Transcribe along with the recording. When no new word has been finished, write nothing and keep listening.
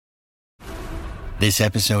This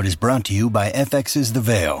episode is brought to you by FX's The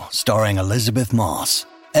Veil, starring Elizabeth Moss.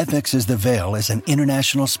 FX's The Veil is an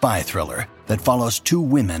international spy thriller that follows two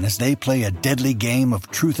women as they play a deadly game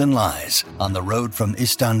of truth and lies on the road from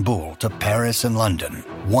Istanbul to Paris and London.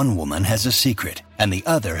 One woman has a secret, and the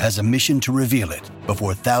other has a mission to reveal it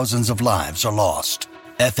before thousands of lives are lost.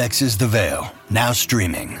 FX's The Veil, now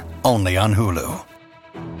streaming, only on Hulu.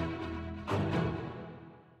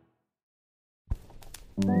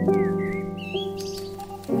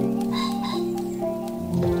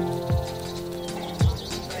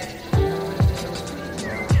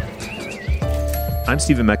 I'm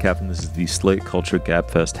Stephen Metcalf, and this is the Slate Culture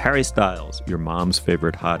Gabfest Harry Styles, Your Mom's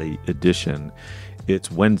Favorite Hottie edition. It's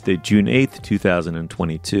Wednesday, June 8th,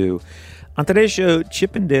 2022. On today's show,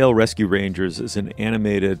 Chip 'n Dale Rescue Rangers is an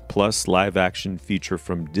animated plus live-action feature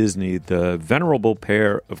from Disney. The venerable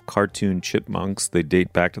pair of cartoon chipmunks, they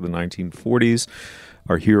date back to the 1940s,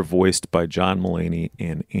 are here voiced by John Mulaney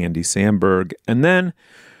and Andy Samberg. And then,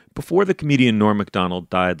 before the comedian Norm Macdonald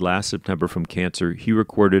died last September from cancer, he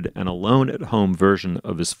recorded an alone-at-home version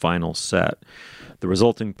of his final set. The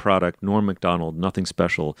resulting product, Norm Macdonald, Nothing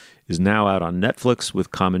Special, is now out on Netflix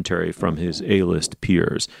with commentary from his A-list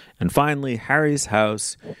peers. And finally, Harry's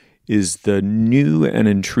House is the new and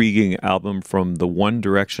intriguing album from the One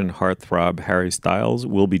Direction heartthrob Harry Styles.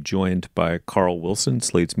 We'll be joined by Carl Wilson,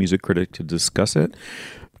 Slate's music critic, to discuss it.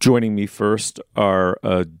 Joining me first are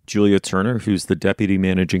Julia Turner, who's the deputy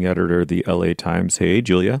managing editor of the LA Times. Hey,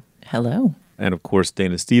 Julia. Hello. And of course,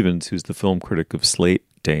 Dana Stevens, who's the film critic of Slate.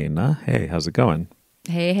 Dana, hey, how's it going?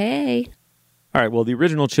 Hey. All right, well, the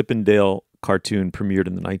original Chip 'n Dale cartoon premiered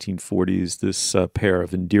in the 1940s. This pair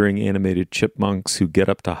of endearing animated chipmunks who get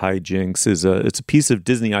up to hijinks it's a piece of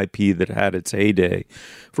Disney IP that had its heyday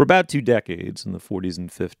for about 2 decades in the 40s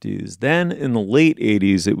and 50s. Then in the late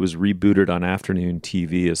 80s, it was rebooted on afternoon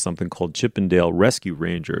TV as something called Chip 'n Dale Rescue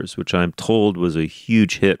Rangers, which I'm told was a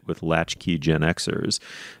huge hit with latchkey Gen Xers.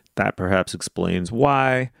 That perhaps explains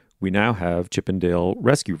why we now have Chip 'n Dale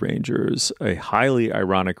Rescue Rangers, a highly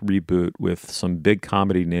ironic reboot with some big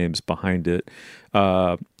comedy names behind it.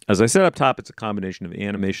 As I said up top, it's a combination of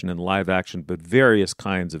animation and live action, but various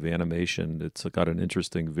kinds of animation. It's got an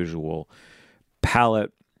interesting visual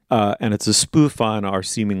palette, and it's a spoof on our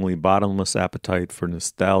seemingly bottomless appetite for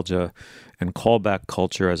nostalgia and callback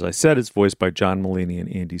culture. As I said, it's voiced by John Mulaney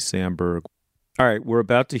and Andy Samberg. All right, we're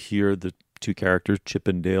about to hear the two characters, Chip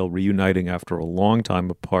and Dale, reuniting after a long time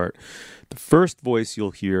apart. The first voice you'll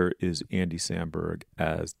hear is Andy Samberg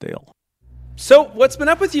as Dale. So, what's been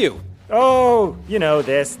up with you? Oh, you know,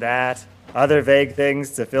 this, that, other vague things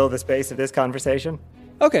to fill the space of this conversation.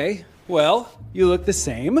 Okay, well, you look the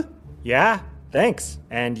same. Yeah, thanks.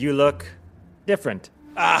 And you look different.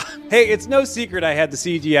 Hey, it's no secret I had the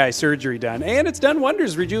CGI surgery done, and it's done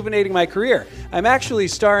wonders rejuvenating my career. I'm actually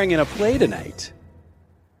starring in a play tonight.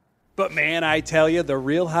 But man, I tell you, the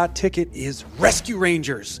real hot ticket is Rescue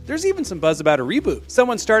Rangers. There's even some buzz about a reboot.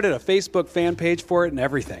 Someone started a Facebook fan page for it and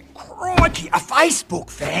everything. Crikey, a Facebook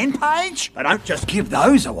fan page? They don't just give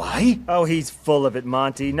those away. Oh, he's full of it,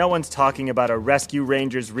 Monty. No one's talking about a Rescue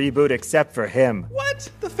Rangers reboot except for him. What?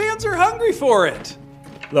 The fans are hungry for it.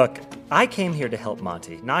 Look, I came here to help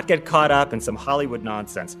Monty, not get caught up in some Hollywood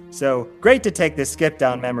nonsense. So, great to take this skip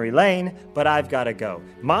down memory lane, but I've gotta go.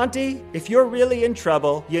 Monty, if you're really in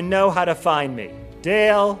trouble, you know how to find me.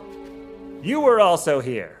 Dale, you were also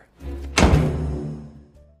here.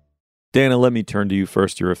 Dana, let me turn to you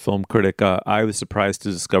first. You're a film critic. I was surprised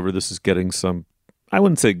to discover this is getting some, I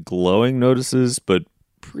wouldn't say glowing notices, but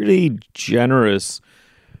pretty generous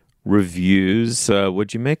reviews.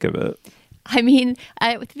 What'd you make of it? I mean,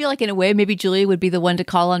 I feel like in a way, maybe Julia would be the one to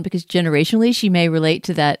call on because generationally, she may relate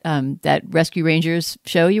to that that Rescue Rangers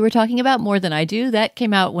show you were talking about more than I do. That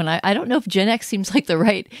came out when I don't know if Gen X seems like the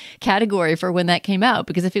right category for when that came out,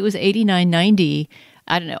 because if it was 89, 90,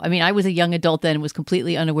 I don't know. I mean, I was a young adult then and was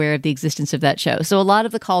completely unaware of the existence of that show. So a lot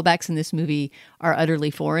of the callbacks in this movie are utterly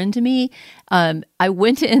foreign to me. I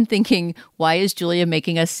went in thinking, why is Julia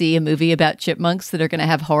making us see a movie about chipmunks that are going to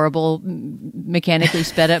have horrible, mechanically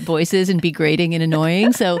sped up voices and be grating and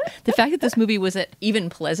annoying? So the fact that this movie was even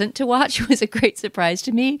pleasant to watch was a great surprise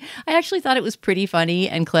to me. I actually thought it was pretty funny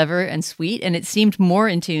and clever and sweet, and it seemed more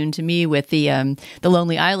in tune to me with the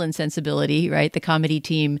Lonely Island sensibility, right? The comedy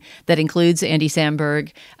team that includes Andy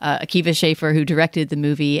Samberg, Akiva Schaffer, who directed the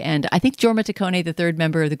movie, and I think Jorma Taccone, the third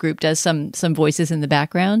member of the group, does some voices in the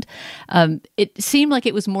background. It seemed like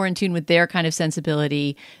it was more in tune with their kind of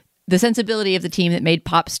sensibility the sensibility of the team that made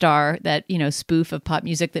Pop Star, that, spoof of pop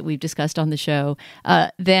music that we've discussed on the show,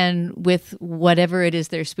 than with whatever it is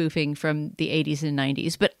they're spoofing from the 80s and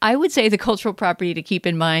 90s. But I would say the cultural property to keep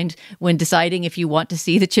in mind when deciding if you want to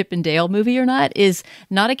see the Chip and Dale movie or not is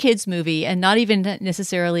not a kid's movie, and not even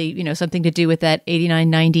necessarily, something to do with that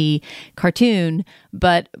 89-90 cartoon,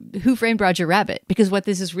 but Who Framed Roger Rabbit? Because what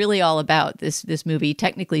this is really all about, this movie,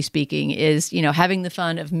 technically speaking, is, having the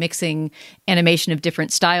fun of mixing animation of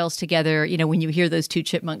different styles together. When you hear those two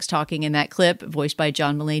chipmunks talking in that clip, voiced by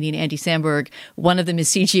John Mulaney and Andy Samberg, one of them is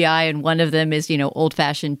CGI and one of them is,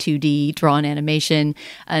 old-fashioned 2D drawn animation.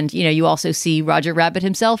 And, you also see Roger Rabbit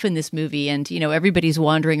himself in this movie. And, everybody's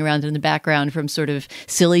wandering around in the background, from sort of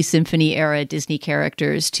silly symphony era Disney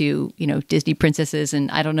characters to, Disney princesses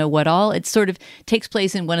and I don't know what all. It sort of takes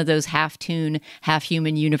place in one of those half-toon,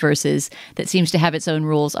 half-human universes that seems to have its own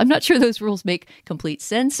rules. I'm not sure those rules make complete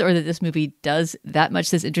sense, or that this movie does that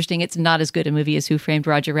much that's interesting. It's not as good a movie as Who Framed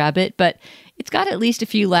Roger Rabbit, but it's got at least a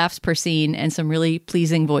few laughs per scene and some really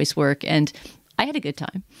pleasing voice work, and I had a good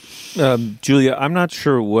time. Julia, I'm not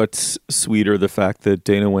sure what's sweeter, the fact that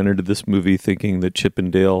Dana went into this movie thinking that Chip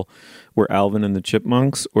and Dale were Alvin and the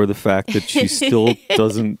Chipmunks, or the fact that she still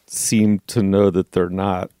doesn't seem to know that they're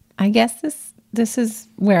not. I guess this is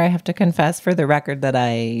where I have to confess for the record that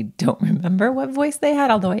I don't remember what voice they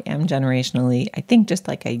had, although I am generationally, I think, just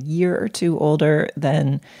like a year or two older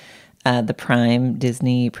than the prime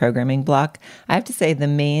Disney programming block. I have to say the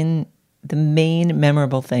main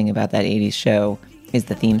memorable thing about that 80s show is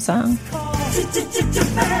the theme song.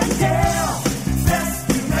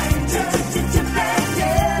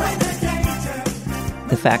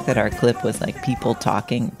 The fact that our clip was like people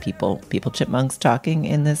talking, people chipmunks talking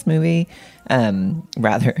in this movie,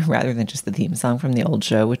 rather than just the theme song from the old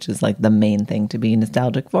show, which is like the main thing to be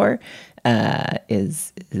nostalgic for,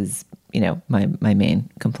 is my main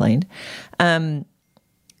complaint.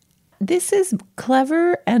 This is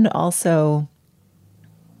clever and also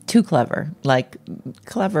too clever, like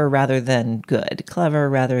clever rather than good, clever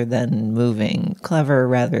rather than moving, clever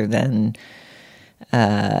rather than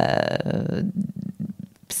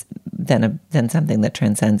something that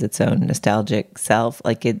transcends its own nostalgic self.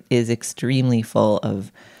 Like, it is extremely full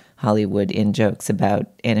of Hollywood in jokes about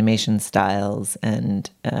animation styles, and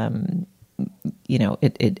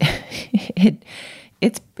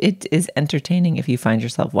it is entertaining if you find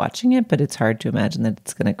yourself watching it, but it's hard to imagine that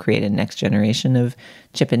it's going to create a next generation of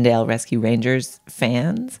Chip and Dale Rescue Rangers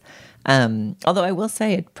fans. Although I will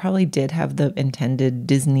say it probably did have the intended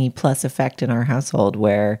Disney Plus effect in our household,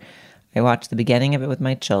 where I watched the beginning of it with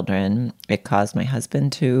my children. It caused my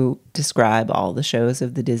husband to describe all the shows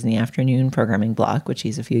of the Disney afternoon programming block, which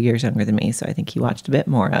he's a few years younger than me, so I think he watched a bit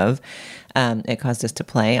more of. It caused us to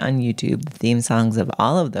play on YouTube the theme songs of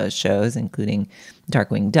all of those shows, including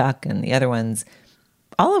Darkwing Duck and the other ones,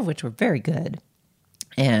 all of which were very good.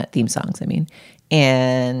 Theme songs, I mean.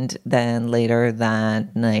 And then later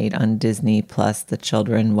that night on Disney Plus, the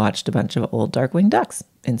children watched a bunch of old Darkwing Ducks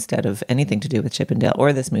instead of anything to do with Chip and Dale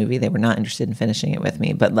or this movie. They were not interested in finishing it with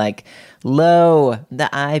me, but like, the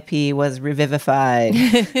IP was revivified.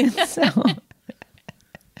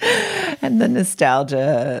 And the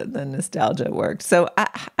nostalgia worked. So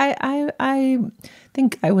I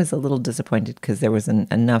think I was a little disappointed because there was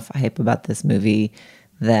enough hype about this movie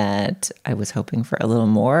that I was hoping for a little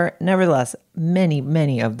more. Nevertheless, many,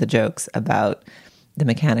 many of the jokes about the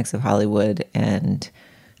mechanics of Hollywood and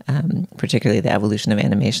particularly the evolution of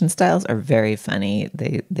animation styles are very funny.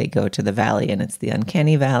 They go to the valley, and it's the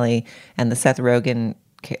uncanny valley. And the Seth Rogen,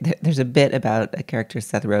 there's a bit about a character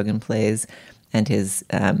Seth Rogen plays and his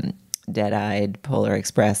dead-eyed Polar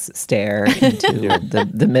Express stare into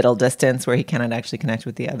the middle distance where he cannot actually connect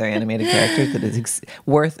with the other animated characters, that is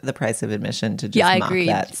worth the price of admission to just mock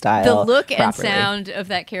that style. The look properly. And sound of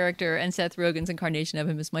that character and Seth Rogen's incarnation of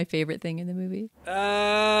him is my favorite thing in the movie.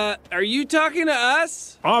 Are you talking to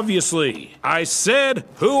us? Obviously. I said,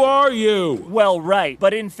 who are you? Well, right.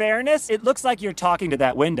 But in fairness, it looks like you're talking to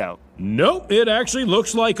that window. Nope, it actually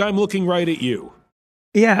looks like I'm looking right at you.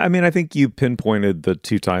 Yeah, I mean, I think you pinpointed the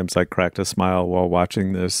two times I cracked a smile while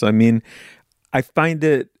watching this. I mean, I find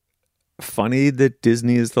it funny that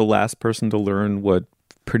Disney is the last person to learn what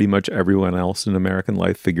pretty much everyone else in American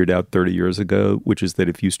life figured out 30 years ago, which is that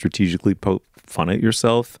if you strategically poke fun at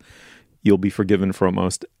yourself, you'll be forgiven for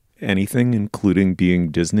almost anything, including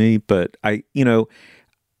being Disney. But I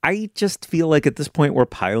just feel like at this point we're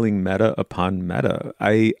piling meta upon meta.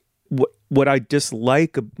 What I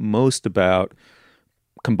dislike most about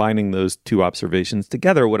combining those two observations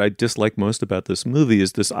together, what I dislike most about this movie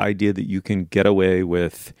is this idea that you can get away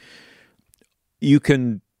with, you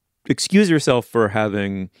can excuse yourself for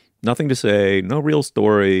having nothing to say, no real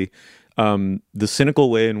story. The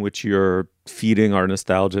cynical way in which you're feeding our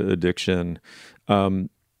nostalgia addiction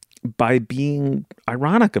by being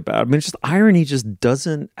ironic about it. I mean, it's just irony just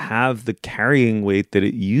doesn't have the carrying weight that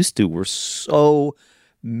it used to. We're so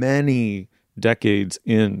many decades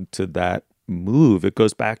into that move. It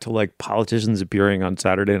goes back to like politicians appearing on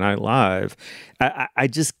Saturday Night Live. I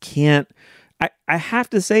just can't. I have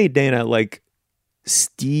to say, Dana, like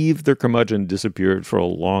Steve the curmudgeon disappeared for a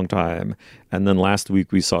long time, and then last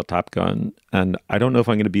week we saw Top Gun, and I don't know if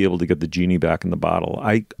I'm going to be able to get the genie back in the bottle.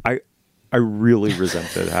 I really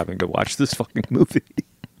resented having to watch this fucking movie.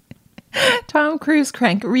 Tom Cruise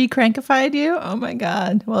re-crankified you? Oh my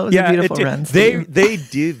God. Well, it was a beautiful run, Steve. They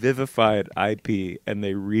devivified IP and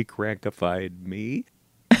they re-crankified me.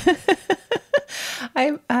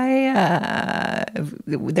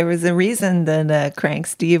 There was a reason that Crank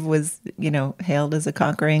Steve was, hailed as a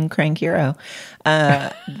conquering crank hero.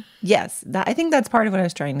 Yes, I think that's part of what I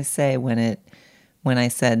was trying to say when I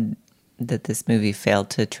said that this movie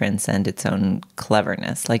failed to transcend its own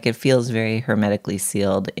cleverness. Like, it feels very hermetically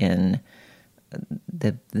sealed in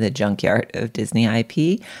the junkyard of Disney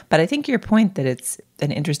IP. But I think your point that it's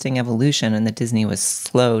an interesting evolution and that Disney was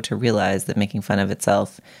slow to realize that making fun of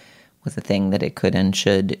itself was a thing that it could and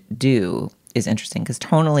should do is interesting, because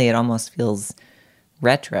tonally it almost feels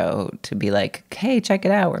retro to be like, hey, check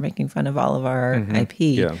it out, we're making fun of all of our IP.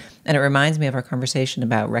 Yeah. And it reminds me of our conversation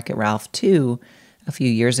about Wreck-It Ralph 2 a few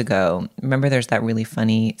years ago. Remember, there's that really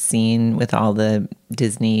funny scene with all the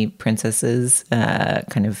Disney princesses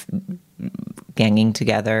kind of ganging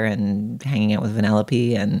together and hanging out with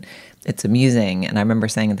Vanellope, and it's amusing. And I remember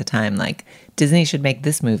saying at the time, like, Disney should make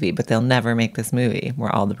this movie, but they'll never make this movie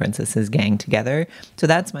where all the princesses gang together. So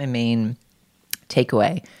that's my main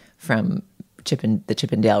takeaway from the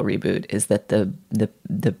Chip and Dale reboot, is that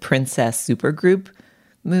the princess supergroup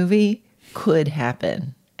movie could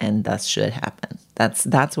happen and thus should happen.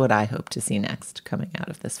 That's what I hope to see next coming out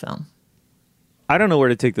of this film. I don't know where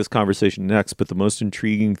to take this conversation next, but the most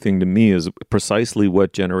intriguing thing to me is precisely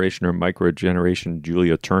what generation or micro generation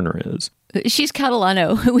Julia Turner is. She's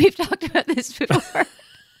Catalano. We've talked about this before.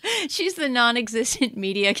 She's the non-existent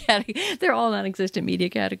media category. They're all non-existent media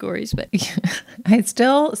categories, but I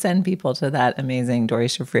still send people to that amazing Dori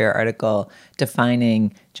Shafrir article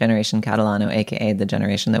defining Generation Catalano, aka the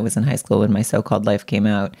generation that was in high school when My So-Called Life came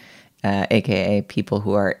out, aka people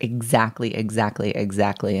who are exactly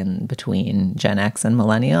in between Gen X and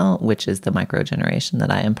Millennial, which is the micro generation that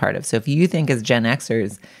I am part of. So if you think as Gen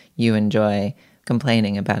Xers you enjoy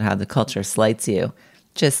complaining about how the culture slights you,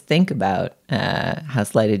 just think about how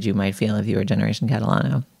slighted you might feel if you were Generation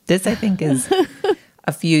Catalano. This, I think, is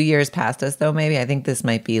a few years past us, though, maybe. I think this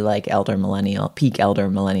might be like peak elder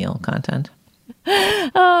millennial content.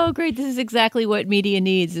 Oh, great. This is exactly what media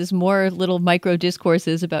needs, is more little micro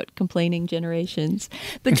discourses about complaining generations.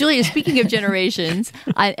 But Julia, speaking of generations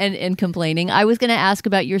and complaining, I was going to ask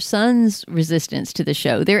about your son's resistance to the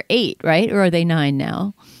show. They're 8, right? Or are they 9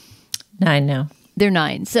 now? 9 now. They're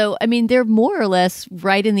 9. So, I mean, they're more or less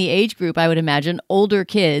right in the age group, I would imagine, older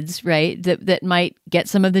kids, right, that might get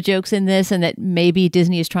some of the jokes in this and that maybe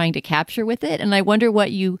Disney is trying to capture with it. And I wonder whether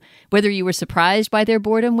you were surprised by their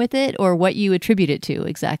boredom with it or what you attribute it to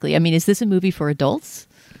exactly. I mean, is this a movie for adults?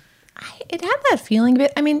 It had that feeling,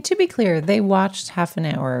 but I mean, to be clear, they watched half an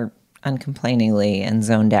hour uncomplainingly and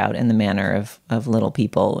zoned out in the manner of little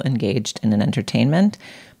people engaged in an entertainment.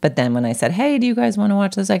 But then when I said, hey, do you guys want to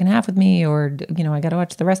watch the second half with me? Or, I got to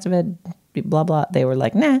watch the rest of it, blah, blah. They were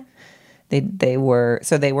like, nah. They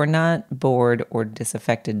were not bored or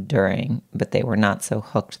disaffected during, but they were not so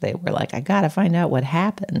hooked. They were like, I got to find out what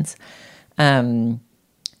happens. And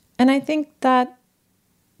I think that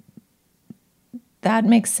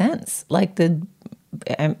makes sense. Like and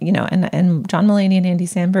John Mulaney and Andy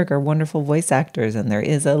Samberg are wonderful voice actors. And there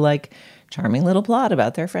is a charming little plot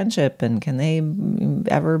about their friendship and can they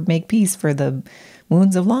ever make peace for the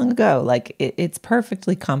wounds of long ago. It's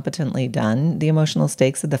perfectly competently done. The emotional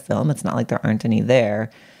stakes of the film, it's not like there aren't any there,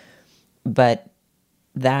 but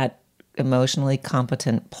that emotionally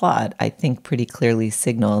competent plot, I think, pretty clearly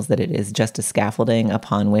signals that it is just a scaffolding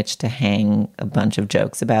upon which to hang a bunch of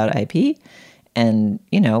jokes about IP. And,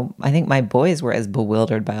 I think my boys were as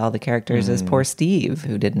bewildered by all the characters as poor Steve,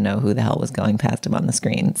 who didn't know who the hell was going past him on the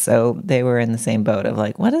screen. So they were in the same boat of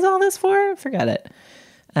what is all this for? Forget it.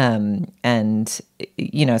 So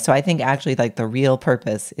I think actually the real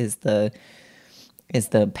purpose is the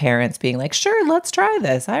parents being like, sure, let's try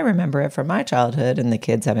this. I remember it from my childhood, and the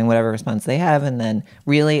kids having whatever response they have. And then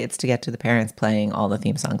really it's to get to the parents playing all the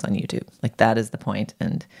theme songs on YouTube. That is the point.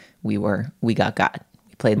 And we got.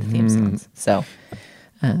 Played the theme songs. So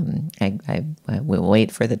I will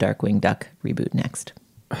wait for the Darkwing Duck reboot next.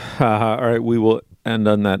 All right, we will end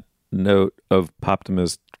on that note of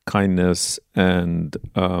Poptimist kindness and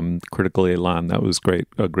critical elan. That was great.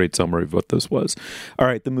 A great summary of what this was. All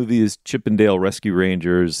right, the movie is Chip 'n Dale Rescue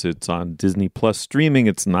Rangers. It's on Disney Plus streaming.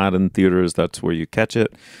 It's not in theaters. That's where you catch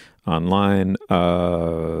it online.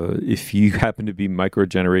 If you happen to be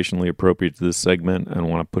microgenerationally appropriate to this segment and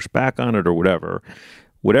want to push back on it or whatever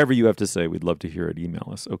you have to say, we'd love to hear it. Email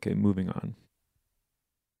us. Okay, moving on.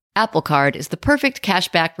 Apple Card is the perfect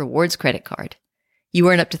cashback rewards credit card. You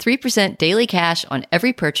earn up to 3% daily cash on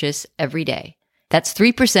every purchase every day. That's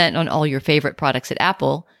 3% on all your favorite products at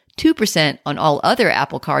Apple, 2% on all other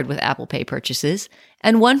Apple Card with Apple Pay purchases,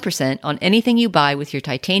 and 1% on anything you buy with your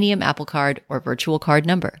titanium Apple Card or virtual card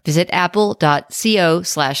number. Visit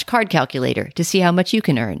apple.co/card calculator to see how much you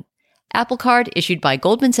can earn. Apple Card issued by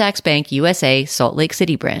Goldman Sachs Bank USA, Salt Lake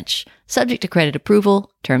City branch. Subject to credit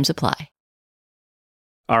approval. Terms apply.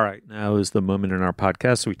 All right, now is the moment in our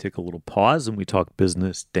podcast we take a little pause and we talk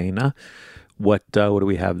business. Dana, what do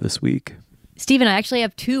we have this week? Stephen, I actually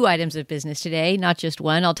have 2 items of business today, not just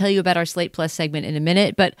one. I'll tell you about our Slate Plus segment in a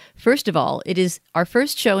minute. But first of all, it is our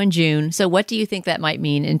first show in June. So what do you think that might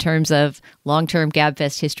mean in terms of long-term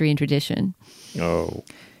GabFest history and tradition? Oh.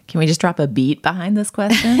 Can we just drop a beat behind this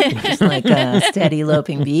question? Just like a steady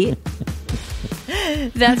loping beat?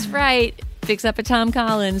 That's right. Fix up a Tom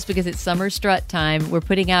Collins because it's summer strut time. We're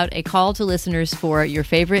putting out a call to listeners for your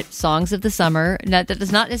favorite songs of the summer. Now, that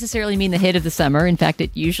does not necessarily mean the hit of the summer. In fact, it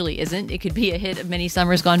usually isn't. It could be a hit of many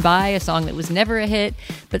summers gone by, a song that was never a hit,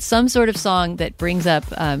 but some sort of song that brings up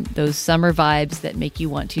those summer vibes that make you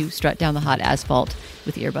want to strut down the hot asphalt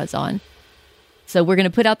with earbuds on. So we're going to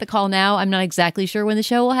put out the call now. I'm not exactly sure when the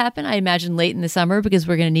show will happen. I imagine late in the summer because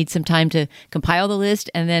we're going to need some time to compile the list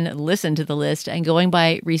and then listen to the list. And going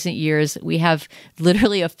by recent years, we have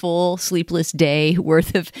literally a full sleepless day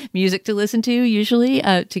worth of music to listen to usually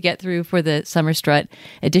to get through for the Summer Strut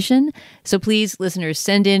edition. So please, listeners,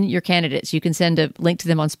 send in your candidates. You can send a link to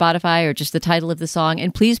them on Spotify or just the title of the song.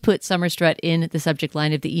 And please put Summer Strut in the subject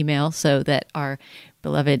line of the email so that our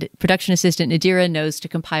beloved production assistant Nadira knows to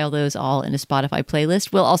compile those all in a Spotify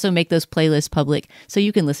playlist. We'll also make those playlists public so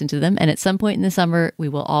you can listen to them. And at some point in the summer, we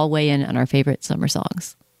will all weigh in on our favorite summer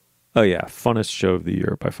songs. Oh, yeah. Funnest show of the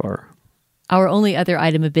year by far. Our only other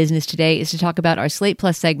item of business today is to talk about our Slate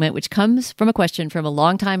Plus segment, which comes from a question from a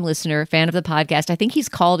longtime listener, fan of the podcast. I think he's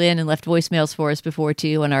called in and left voicemails for us before,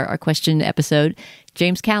 too, on our question episode,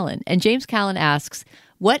 James Callan. And James Callan asks,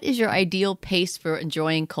 what is your ideal pace for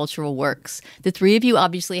enjoying cultural works? The 3 of you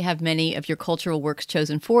obviously have many of your cultural works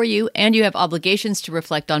chosen for you, and you have obligations to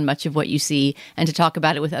reflect on much of what you see and to talk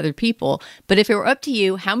about it with other people. But if it were up to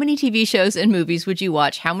you, how many TV shows and movies would you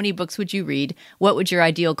watch? How many books would you read? What would your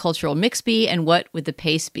ideal cultural mix be? And what would the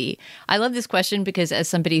pace be? I love this question because as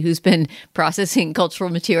somebody who's been processing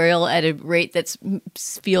cultural material at a rate that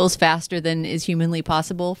feels faster than is humanly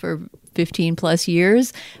possible for 15 plus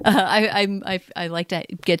years, I like to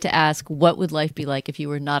get to ask, what would life be like if you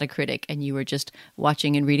were not a critic and you were just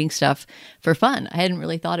watching and reading stuff for fun? I hadn't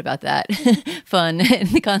really thought about that fun and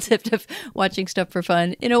the concept of watching stuff for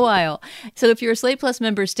fun in a while. So if you're a Slate Plus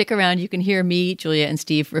member, stick around. You can hear me, Julia, and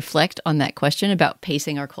Steve reflect on that question about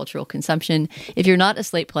pacing our cultural consumption. If you're not a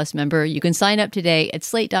Slate Plus member, you can sign up today at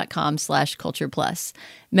slate.com/cultureplus.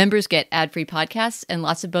 Members get ad-free podcasts and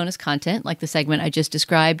lots of bonus content like the segment I just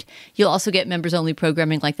described. You'll also get members-only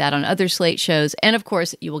programming like that on other Slate shows. And of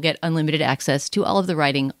course, you will get unlimited access to all of the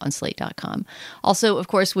writing on slate.com. Also, of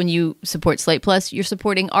course, when you support Slate Plus, you're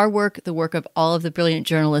supporting our work, the work of all of the brilliant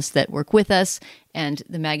journalists that work with us, and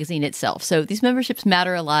the magazine itself. So these memberships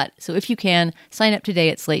matter a lot. So if you can, sign up today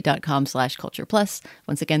at slate.com/cultureplus.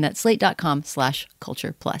 Once again, that's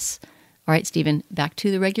slate.com/cultureplus. All right, Stephen, back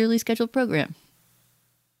to the regularly scheduled program.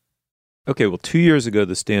 Okay, well, 2 years ago,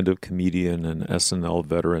 the stand-up comedian and SNL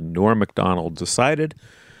veteran Norm Macdonald decided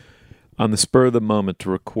on the spur of the moment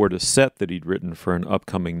to record a set that he'd written for an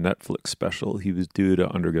upcoming Netflix special. He was due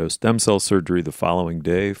to undergo stem cell surgery the following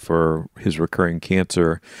day for his recurring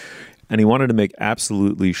cancer, and he wanted to make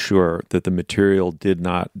absolutely sure that the material did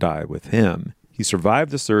not die with him. He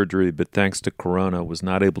survived the surgery, but thanks to Corona, was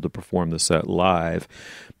not able to perform the set live.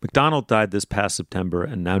 Macdonald died this past September,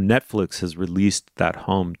 and now Netflix has released that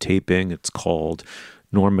home taping. It's called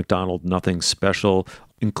Norm Macdonald Nothing Special.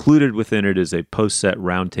 Included within it is a post-set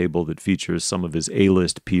roundtable that features some of his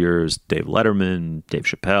A-list peers, Dave Letterman, Dave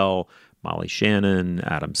Chappelle, Molly Shannon,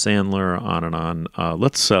 Adam Sandler, on and on.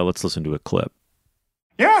 Let's listen to a clip.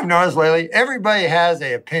 You know, I've noticed lately, everybody has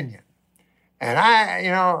an opinion. And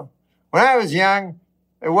when I was young,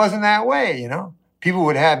 it wasn't that way, People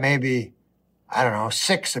would have maybe I don't know,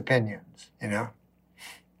 6 opinions, you know?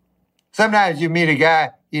 Sometimes you meet a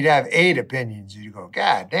guy, he'd have 8 opinions. You go,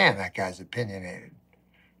 God damn, that guy's opinionated.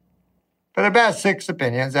 But about 6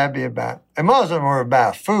 opinions, that'd be about, and most of them were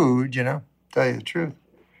about food, you know, tell you the truth.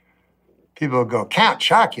 People would go, Count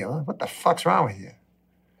Chocula, what the fuck's wrong with you?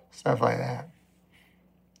 Stuff like that.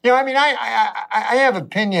 You know, I mean, I have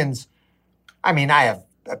opinions. I mean, I have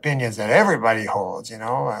opinions that everybody holds, you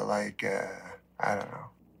know, like, I don't know.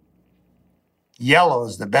 Yellow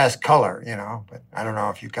is the best color, you know, but I don't know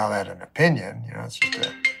if you call that an opinion, you know, it's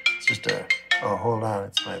just a, oh, hold on,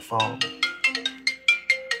 it's my phone.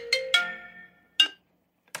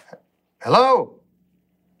 Hello?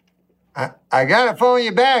 I gotta phone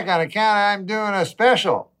you back on account I'm doing a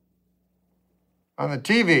special on the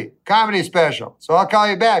TV, comedy special. So I'll call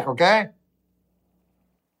you back, okay?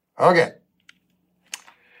 Okay.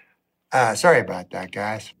 Sorry about that,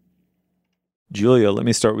 guys. Julia, let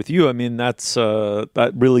me start with you. I mean,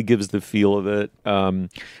 that really gives the feel of it.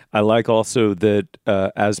 I like also that,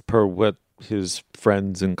 as per what his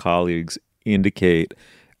friends and colleagues indicate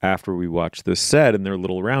after we watch this set and their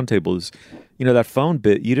little roundtables, you know, that phone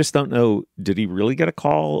bit, you just don't know, did he really get a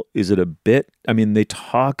call? Is it a bit? I mean, they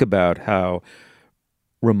talk about how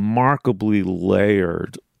remarkably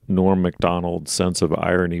layered Norm Macdonald's sense of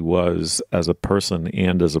irony was as a person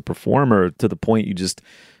and as a performer, to the point you just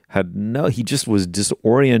he just was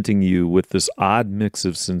disorienting you with this odd mix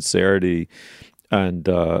of sincerity and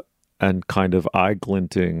kind of eye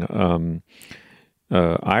glinting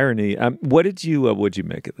irony. What did you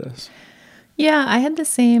make of this? Yeah, I had the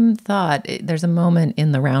same thought. There's a moment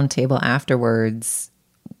in the roundtable afterwards,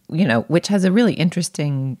 you know, which has a really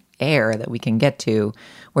interesting air that we can get to,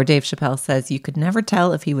 where Dave Chappelle says you could never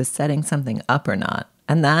tell if he was setting something up or not.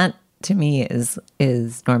 And that, to me, is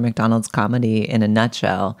Norm Macdonald's comedy in a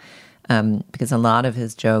nutshell. Because a lot of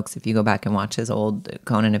his jokes, if you go back and watch his old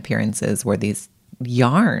Conan appearances, were these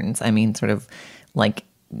yarns. I mean, sort of like,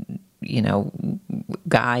 you know,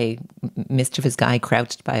 mischievous guy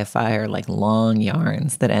crouched by a fire, like long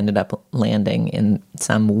yarns that ended up landing in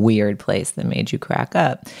some weird place that made you crack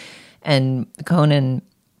up. And Conan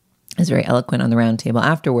is very eloquent on the roundtable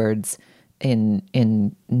afterwards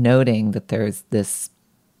in noting that there's this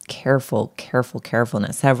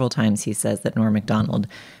carefulness. Several times he says that Norm Macdonald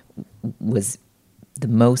was the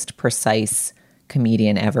most precise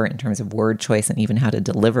comedian ever in terms of word choice and even how to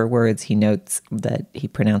deliver words. He notes that he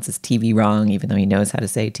pronounces TV wrong, even though he knows how to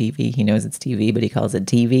say TV. He knows it's TV, but he calls it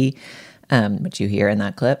TV, which you hear in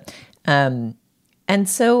that clip. And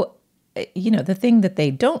so, you know, the thing that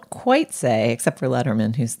they don't quite say, except for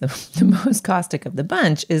Letterman, who's the most caustic of the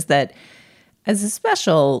bunch, is that as a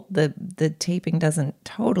special, the taping doesn't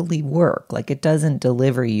totally work. Like, it doesn't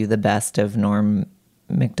deliver you the best of Norm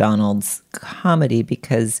Macdonald's comedy,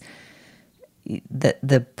 because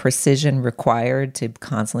the precision required to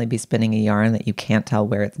constantly be spinning a yarn that you can't tell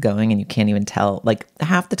where it's going, and you can't even tell, like,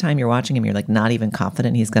 half the time you're watching him, you're like not even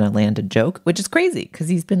confident he's going to land a joke, which is crazy because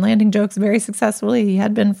he's been landing jokes very successfully. He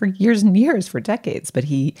had been for years and years, for decades, but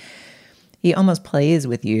he almost plays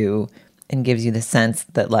with you and gives you the sense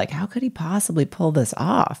that, like, how could he possibly pull this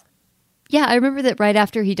off? Yeah, I remember that right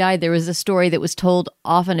after he died, there was a story that was told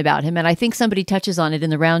often about him. And I think somebody touches on it in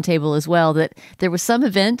the roundtable as well, that there was some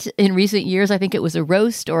event in recent years, I think it was a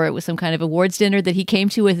roast or it was some kind of awards dinner, that he came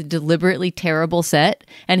to with a deliberately terrible set.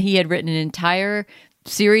 And he had written an entire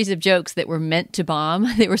series of jokes that were meant to bomb.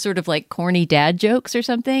 They were sort of like corny dad jokes or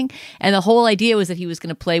something. And the whole idea was that he was going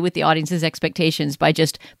to play with the audience's expectations by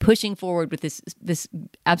just pushing forward with this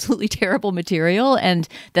absolutely terrible material, and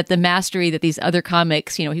that the mastery that these other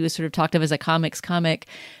comics, you know, he was sort of talked of as a comics comic,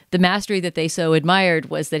 the mastery that they so admired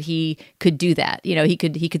was that he could do that. You know, he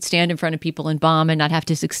could stand in front of people and bomb and not have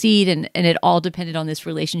to succeed. And it all depended on this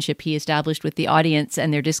relationship he established with the audience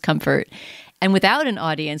and their discomfort. And without an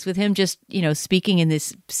audience, with him just, you know, speaking in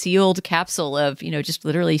this sealed capsule of, you know, just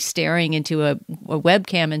literally staring into a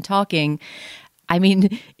webcam and talking. I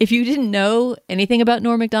mean, if you didn't know anything about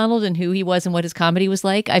Norm Macdonald and who he was and what his comedy was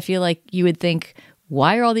like, I feel like you would think,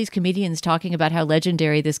 why are all these comedians talking about how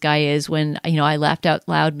legendary this guy is when, you know, I laughed out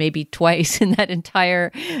loud maybe twice in that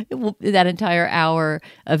entire hour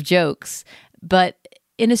of jokes. But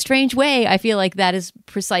in a strange way, I feel like that is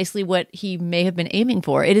precisely what he may have been aiming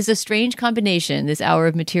for. It is a strange combination, this hour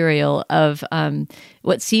of material, of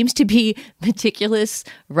what seems to be meticulous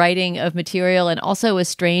writing of material, and also a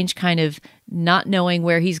strange kind of not knowing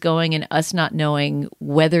where he's going and us not knowing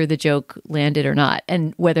whether the joke landed or not,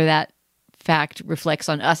 and whether that fact reflects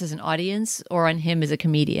on us as an audience or on him as a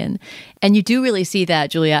comedian. And you do really see that,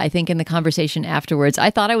 Julia, I think, in the conversation afterwards. I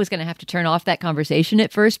thought I was going to have to turn off that conversation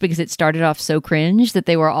at first because it started off so cringe that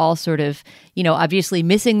they were all sort of, obviously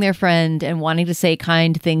missing their friend and wanting to say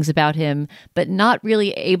kind things about him, but not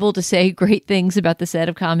really able to say great things about the set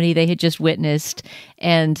of comedy they had just witnessed.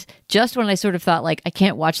 And just when I sort of thought, like, I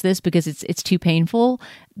can't watch this because it's too painful,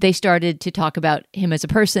 they started to talk about him as a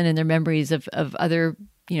person and their memories of other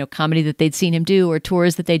comedy that they'd seen him do or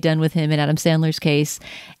tours that they'd done with him in Adam Sandler's case.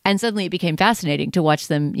 And suddenly it became fascinating to watch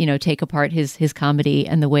them, take apart his comedy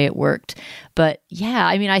and the way it worked. But yeah,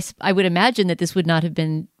 I mean, I would imagine that this would not have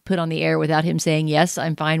been put on the air without him saying, yes,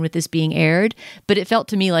 I'm fine with this being aired. But it felt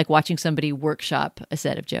to me like watching somebody workshop a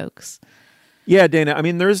set of jokes. Yeah, Dana, I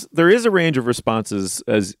mean, there is a range of responses,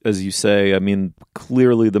 as you say. I mean,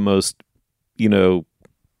 clearly the most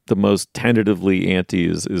tentatively anti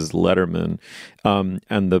is Letterman,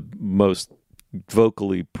 and the most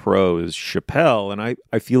vocally pro is Chappelle. And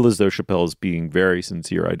I feel as though Chappelle is being very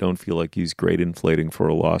sincere. I don't feel like he's great inflating for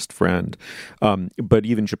a lost friend. But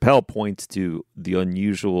even Chappelle points to the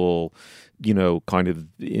unusual, kind of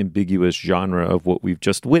ambiguous genre of what we've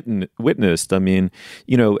just witnessed. I mean,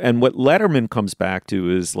 and what Letterman comes back to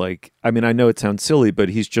is like, I mean, I know it sounds silly, but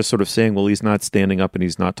he's just sort of saying, well, he's not standing up and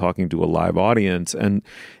he's not talking to a live audience. And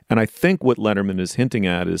I think what Letterman is hinting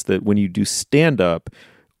at is that when you do stand up,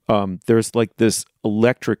 there's like this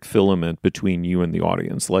electric filament between you and the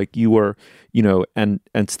audience. Like you are, and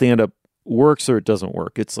stand up works or it doesn't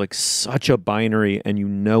work. It's like such a binary, and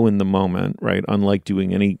in the moment, right? Unlike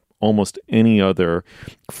doing almost any other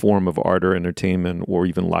form of art or entertainment or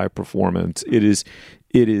even live performance, it is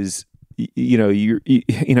it's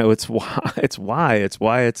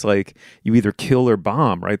why it's like you either kill or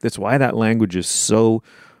bomb, right? That's why that language is so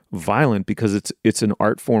violent, because it's an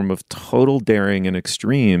art form of total daring and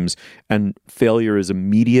extremes, and failure is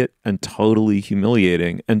immediate and totally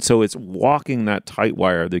humiliating. And so it's walking that tight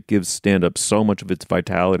wire that gives stand-up so much of its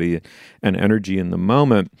vitality and energy in the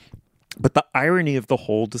moment. But the irony of the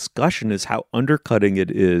whole discussion is how undercutting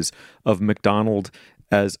it is of McDonald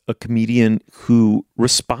as a comedian who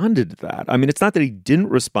responded to that. I mean, it's not that he didn't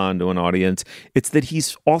respond to an audience, it's that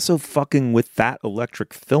he's also fucking with that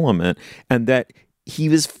electric filament, and that he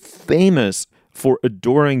was famous for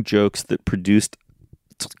adoring jokes that produced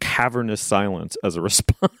cavernous silence as a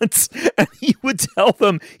response. And he would tell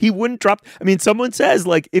them, he wouldn't drop. I mean, someone says,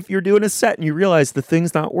 like, if you're doing a set and you realize the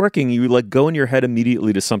thing's not working, you like go in your head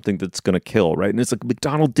immediately to something that's going to kill, right? And it's like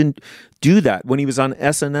McDonald didn't do that. When he was on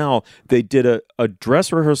SNL, they did a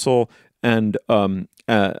dress rehearsal and the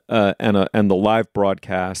live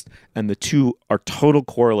broadcast, and the two are total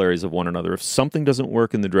corollaries of one another. If something doesn't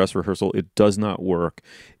work in the dress rehearsal, it does not work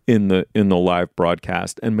in the live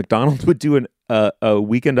broadcast. And McDonald would do a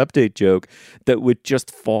Weekend Update joke that would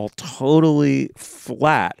just fall totally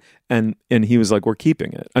flat, and he was like, "We're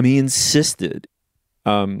keeping it." I mean, he insisted.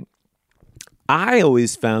 I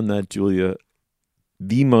always found that, Julia,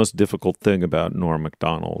 the most difficult thing about Norm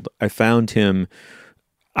Macdonald. I found him.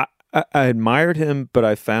 I admired him, but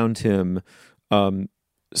I found him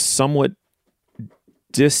somewhat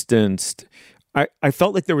distanced. I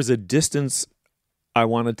felt like there was a distance I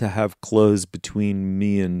wanted to have closed between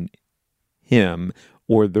me and him,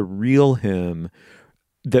 or the real him,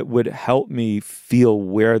 that would help me feel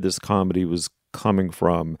where this comedy was coming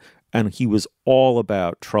from. And he was all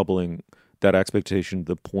about troubling that expectation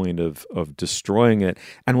to the point of destroying it.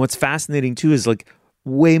 And what's fascinating too is, like,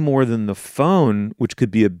 way more than the phone, which could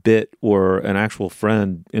be a bit or an actual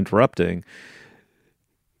friend interrupting,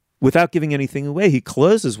 without giving anything away, he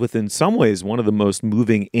closes with, in some ways, one of the most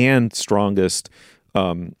moving and strongest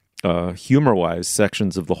humor-wise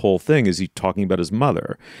sections of the whole thing is he talking about his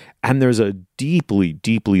mother. And there's a deeply,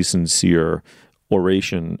 deeply sincere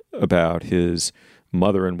oration about his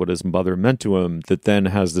mother and what his mother meant to him that then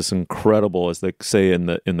has this incredible, as they say in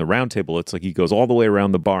the round table, it's like he goes all the way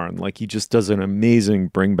around the barn. Like, he just does an amazing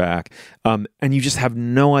bring back. And you just have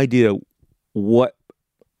no idea what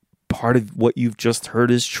part of what you've just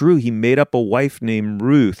heard is true. He made up a wife named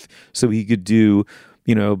Ruth so he could do,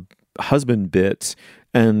 husband bits,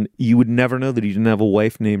 and you would never know that he didn't have a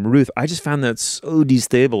wife named Ruth. I just found that so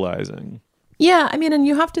destabilizing. Yeah, I mean, and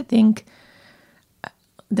you have to think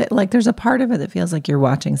that, like, there's a part of it that feels like you're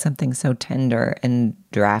watching something so tender and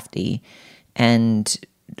drafty. And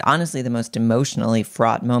honestly, the most emotionally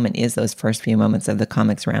fraught moment is those first few moments of the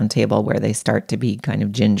Comics Roundtable where they start to be kind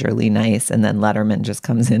of gingerly nice. And then Letterman just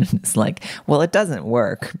comes in and is like, well, it doesn't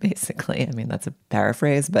work, basically. I mean, that's a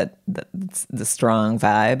paraphrase, but that's the strong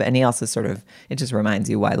vibe. And he also sort of, it just reminds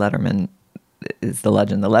you why Letterman is the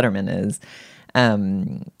legend the Letterman is.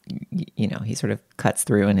 He sort of cuts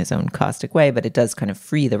through in his own caustic way, but it does kind of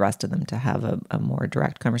free the rest of them to have a more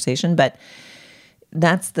direct conversation. But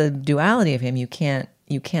that's the duality of him. You can't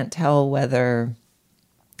tell whether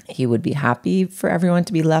he would be happy for everyone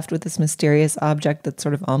to be left with this mysterious object that's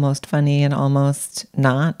sort of almost funny and almost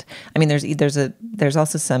not. I mean, there's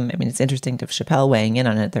also some. I mean, it's interesting to Chappelle weighing in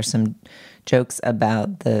on it. There's some jokes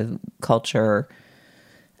about the culture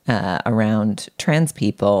around trans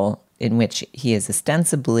people in which he is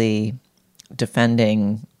ostensibly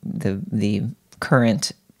defending the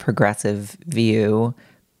current progressive view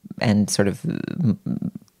and sort of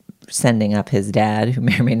sending up his dad, who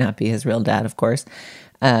may or may not be his real dad, of course,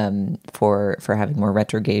 for having more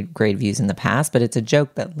retrograde views in the past. But it's a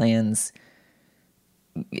joke that lands.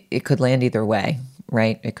 It could land either way,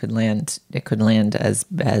 right? It could land as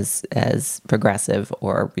progressive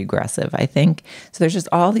or regressive, I think. So there's just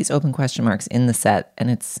all these open question marks in the set, and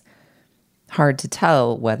it's hard to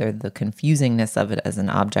tell whether the confusingness of it as an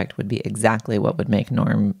object would be exactly what would make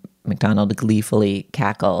Norm Macdonald gleefully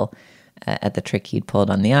cackle at the trick he'd pulled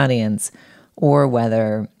on the audience, or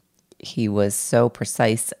whether he was so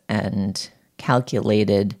precise and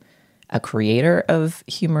calculated a creator of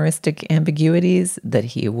humoristic ambiguities that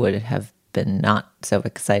he would have been not so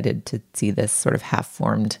excited to see this sort of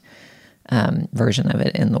half-formed version of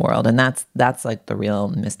it in the world. And that's like the real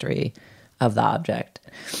mystery of the object.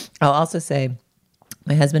 I'll also say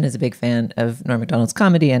my husband is a big fan of Norm Macdonald's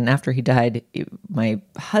comedy, and after he died, my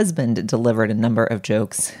husband delivered a number of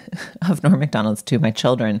jokes of Norm Macdonald's to my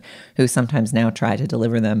children, who sometimes now try to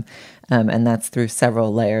deliver them, and that's through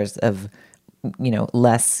several layers of,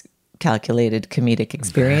 less calculated comedic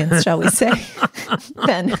experience, shall we say,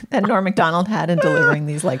 than Norm Macdonald had in delivering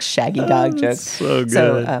these like shaggy dog jokes. So good.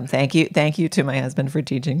 So thank you to my husband for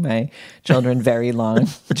teaching my children very long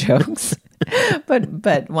jokes.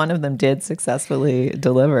 But one of them did successfully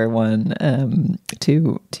deliver one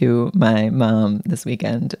to my mom this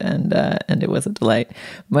weekend, and it was a delight.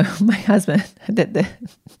 My husband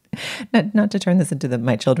not to turn this into the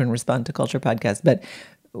My Children Respond to Culture podcast, but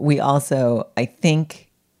we also I think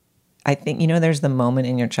there's the moment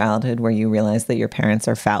in your childhood where you realize that your parents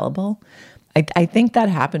are fallible. I think that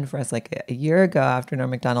happened for us like a year ago after Norm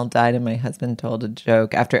Macdonald died, and my husband told a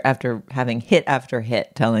joke after having hit after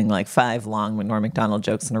hit, telling like 5 long Norm Macdonald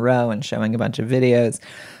jokes in a row and showing a bunch of videos,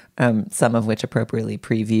 some of which appropriately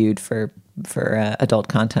previewed for adult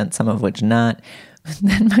content, some of which not.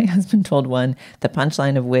 Then my husband told one, the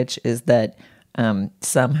punchline of which is that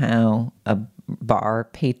somehow a bar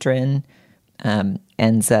patron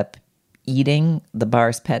ends up eating the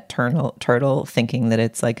bar's pet turtle, thinking that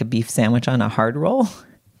it's like a beef sandwich on a hard roll.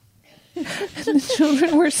 And the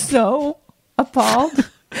children were so appalled.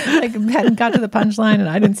 Like, hadn't got to the punchline, and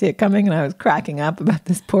I didn't see it coming, and I was cracking up about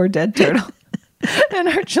this poor dead turtle. And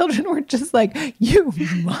our children were just like, "You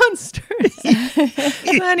monsters!"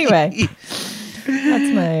 So anyway,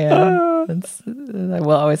 that's my. I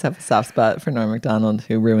will always have a soft spot for Norm Macdonald,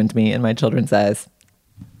 who ruined me in my children's eyes.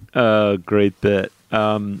 Great bit.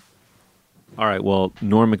 All right, well,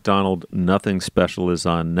 Norm Macdonald, Nothing Special is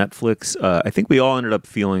on Netflix. I think we all ended up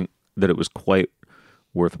feeling that it was quite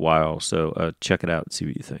worthwhile, so check it out and see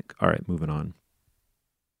what you think. All right, moving on.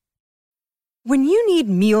 When you need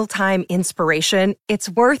mealtime inspiration, it's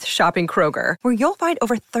worth shopping Kroger, where you'll find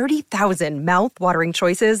over 30,000 mouth-watering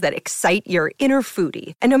choices that excite your inner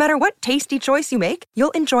foodie. And no matter what tasty choice you make,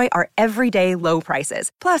 you'll enjoy our everyday low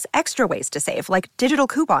prices, plus extra ways to save, like digital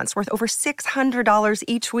coupons worth over $600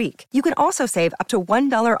 each week. You can also save up to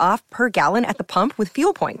 $1 off per gallon at the pump with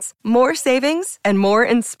fuel points. More savings and more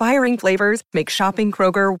inspiring flavors make shopping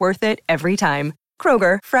Kroger worth it every time.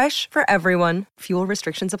 Kroger, fresh for everyone. Fuel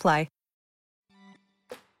restrictions apply.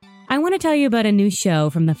 I want to tell you about a new show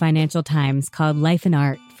from the Financial Times called Life and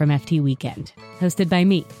Art from FT Weekend, hosted by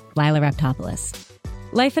me, Lila Raptopoulos.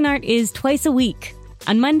 Life and Art is twice a week.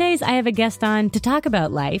 On Mondays, I have a guest on to talk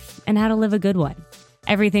about life and how to live a good one.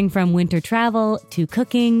 Everything from winter travel to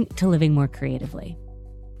cooking to living more creatively.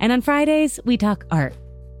 And on Fridays, we talk art.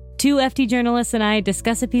 2 FT journalists and I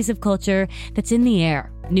discuss a piece of culture that's in the air,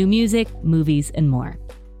 new music, movies, and more.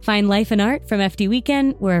 Find Life and Art from FT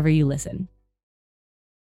Weekend wherever you listen.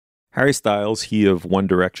 Harry Styles, he of One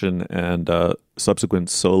Direction and subsequent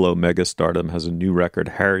solo megastardom, has a new record,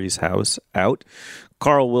 Harry's House, out.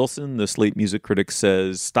 Carl Wilson, the Slate music critic,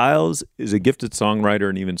 says Styles is a gifted songwriter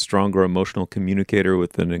and even stronger emotional communicator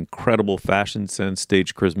with an incredible fashion sense,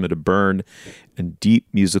 stage charisma to burn, and deep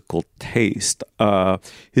musical taste.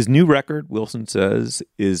 His new record, Wilson says,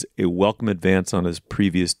 is a welcome advance on his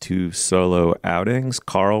previous 2 solo outings.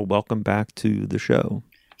 Carl, welcome back to the show.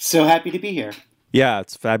 So happy to be here. Yeah,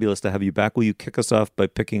 it's fabulous to have you back. Will you kick us off by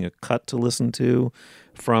picking a cut to listen to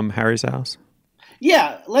from Harry's House?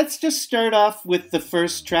 Yeah, let's just start off with the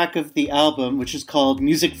first track of the album, which is called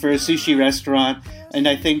Music for a Sushi Restaurant, and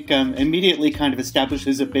I think immediately kind of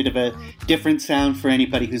establishes a bit of a different sound for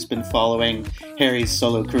anybody who's been following Harry's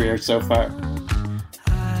solo career so far.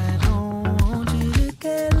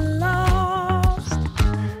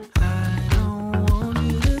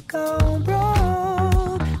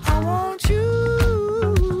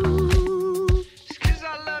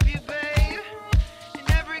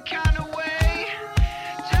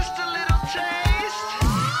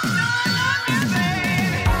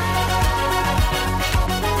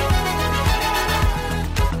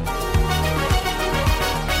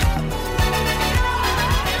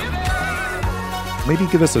 Maybe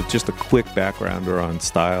give us just a quick backgrounder on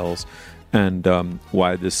Styles and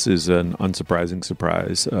why this is an unsurprising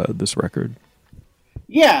surprise, this record.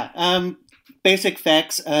 Yeah, basic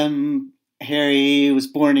facts. Harry was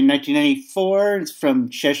born in 1994. He's from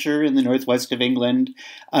Cheshire in the northwest of England.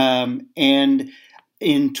 And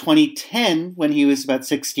in 2010, when he was about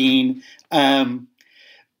 16,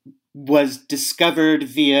 was discovered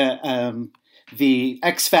via the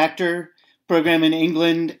X Factor program in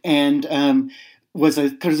England and was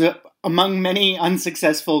among many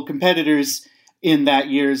unsuccessful competitors in that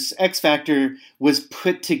year's X Factor, was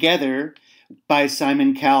put together by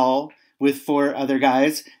Simon Cowell with 4 other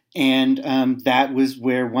guys, and that was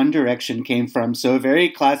where One Direction came from. So a very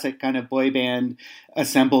classic kind of boy band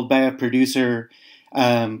assembled by a producer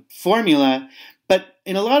formula. But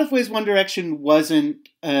in a lot of ways, One Direction wasn't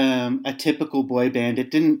a typical boy band.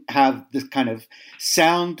 It didn't have this kind of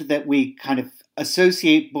sound that we kind of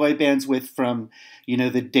associate boy bands with from,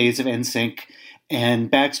 the days of NSYNC and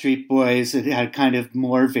Backstreet Boys. It had kind of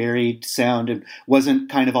more varied sound and wasn't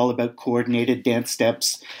kind of all about coordinated dance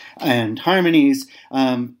steps and harmonies.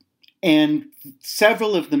 And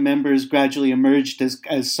several of the members gradually emerged as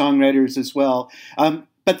songwriters as well.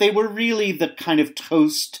 But they were really the kind of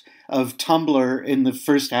toast of Tumblr in the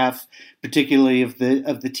first half, particularly of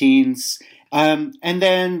the teens. And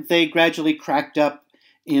then they gradually cracked up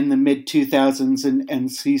in the mid-2000s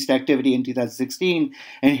and ceased activity in 2016.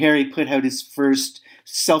 And Harry put out his first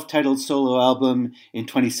self-titled solo album in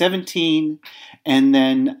 2017, and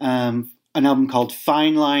then an album called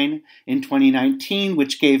Fine Line in 2019,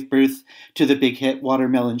 which gave birth to the big hit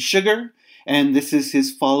Watermelon Sugar. And this is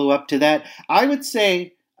his follow-up to that. I would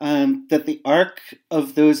say that the arc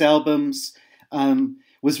of those albums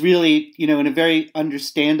was really, in a very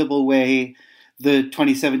understandable way. The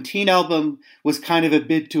 2017 album was kind of a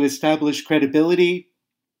bid to establish credibility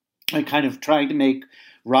and kind of trying to make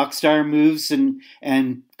rock star moves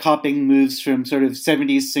and copying moves from sort of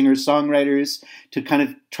 70s singer-songwriters to kind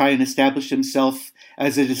of try and establish himself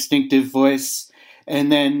as a distinctive voice.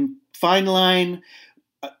 And then Fine Line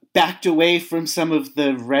backed away from some of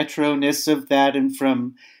the retroness of that and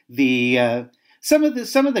from the some of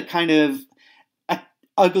the kind of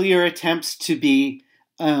uglier attempts to be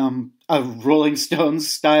a Rolling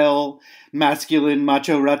Stones style masculine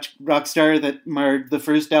macho rock star that marred the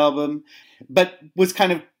first album, but was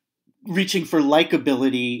kind of reaching for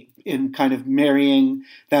likability in kind of marrying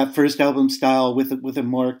that first album style with a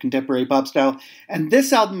more contemporary pop style. And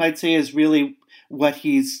this album, I'd say, is really what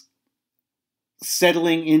he's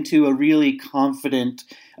settling into, a really confident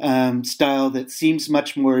style that seems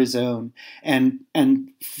much more his own. And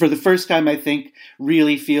for the first time, I think,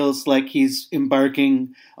 really feels like he's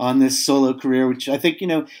embarking on this solo career, which I think,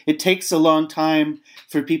 it takes a long time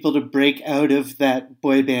for people to break out of that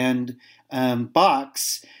boy band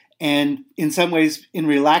box. And in some ways, in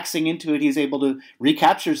relaxing into it, he's able to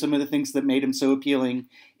recapture some of the things that made him so appealing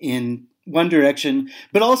in One Direction.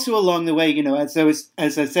 But also along the way,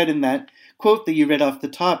 as I said in that quote that you read off the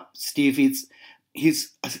top, Steve, he's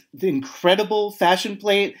the incredible fashion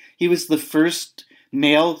plate. He was the first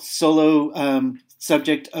male solo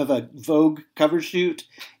subject of a Vogue cover shoot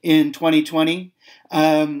in 2020.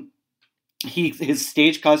 His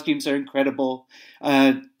stage costumes are incredible.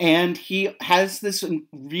 And he has this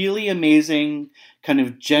really amazing kind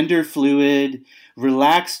of gender fluid,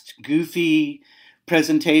 relaxed, goofy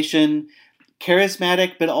presentation,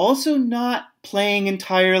 charismatic, but also not playing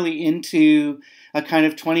entirely into a kind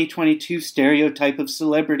of 2022 stereotype of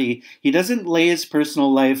celebrity. He doesn't lay his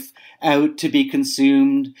personal life out to be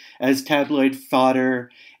consumed as tabloid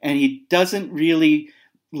fodder, and he doesn't really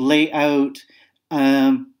lay out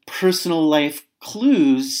personal life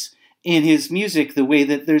clues in his music the way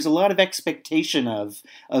that there's a lot of expectation of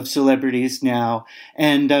celebrities now.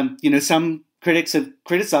 And, some critics have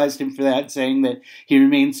criticized him for that, saying that he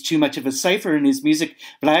remains too much of a cipher in his music.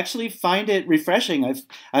 But I actually find it refreshing.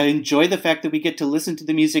 I enjoy the fact that we get to listen to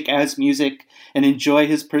the music as music and enjoy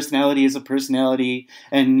his personality as a personality,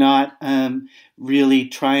 and not really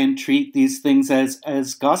try and treat these things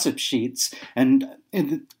as gossip sheets. And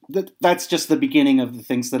that's just the beginning of the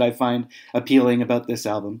things that I find appealing about this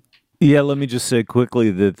album. Yeah, let me just say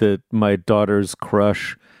quickly that my daughter's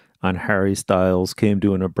crush on Harry Styles came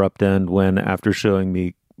to an abrupt end when, after showing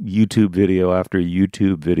me YouTube video after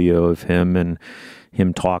YouTube video of him and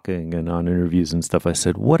him talking and on interviews and stuff, I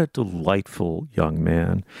said, "What a delightful young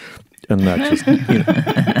man," and that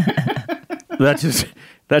just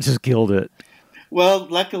that just killed it. Well,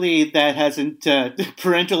 luckily that hasn't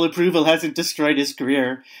parental approval hasn't destroyed his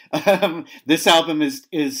career. This album is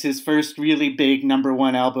his first really big number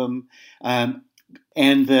one album.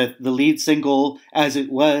 And the lead single, As It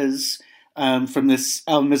Was, from this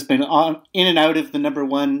album has been in and out of the number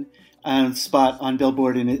one spot on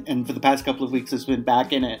Billboard, and for the past couple of weeks has been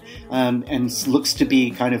back in it, and looks to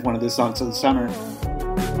be kind of one of the songs of the summer.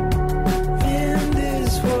 In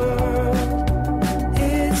this world,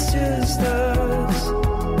 it's just us.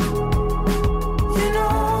 You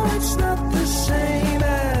know it's not the same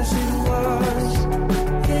as it was.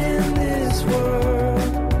 In this world,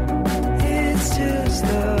 it's just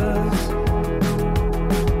us.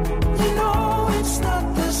 You know it's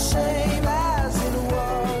not the same as it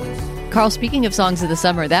was. Carl, speaking of songs of the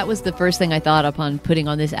summer, that was the first thing I thought upon putting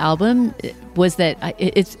on this album, was that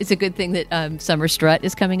it's a good thing that Summer Strut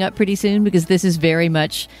is coming up pretty soon, because this is very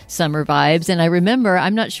much summer vibes. And I remember,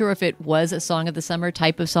 I'm not sure if it was a song of the summer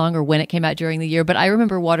type of song or when it came out during the year, but I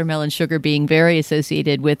remember Watermelon Sugar being very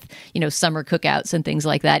associated with, summer cookouts and things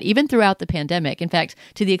like that, even throughout the pandemic. In fact,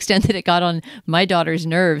 to the extent that it got on my daughter's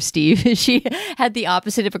nerves, Steve, she had the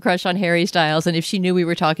opposite of a crush on Harry Styles. And if she knew we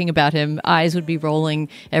were talking about him, eyes would be rolling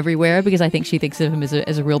everywhere, because I think she thinks of him as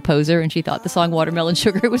a real poser. And she thought the song Watermelon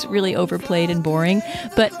Sugar was really overplayed and boring,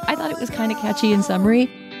 but I thought it was kind of catchy and summery.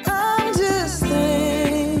 I'm just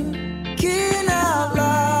thinking out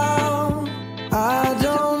loud. I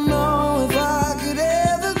don't know if I could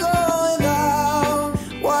ever go without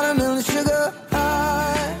watermelon sugar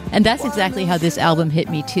high. And that's exactly how this album hit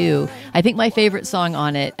me too. I think my favorite song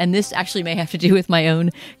on it, and this actually may have to do with my own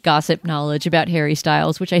gossip knowledge about Harry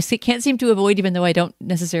Styles, which I can't seem to avoid, even though I don't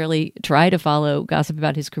necessarily try to follow gossip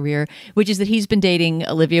about his career, which is that he's been dating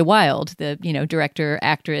Olivia Wilde, the, director,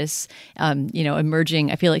 actress,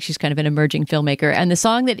 emerging. I feel like she's kind of an emerging filmmaker. And the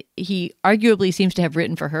song that he arguably seems to have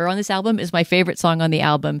written for her on this album is my favorite song on the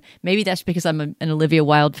album. Maybe that's because I'm an Olivia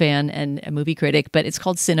Wilde fan and a movie critic, but it's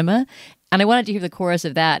called Cinema. And I wanted to hear the chorus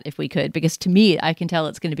of that if we could, because to me, I can tell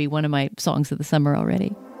it's going to be one of my songs of the summer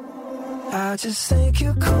already. I just think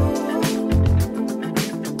you're cool.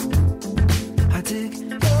 I dig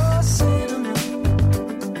your cinema.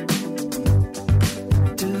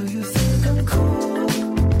 Do you think I'm cool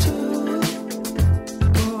too?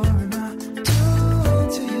 Or am I too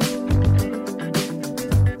into you?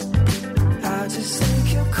 I just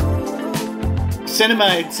think you're cool. Cinema,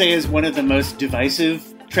 I'd say, is one of the most divisive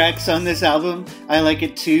tracks on this album. I like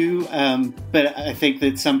it too, but I think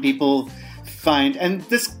that some people find, and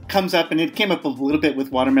this comes up, and it came up a little bit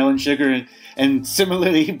with Watermelon Sugar, and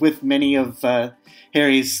similarly with many of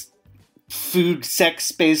Harry's food,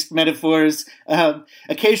 sex-based metaphors.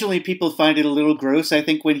 Occasionally people find it a little gross, I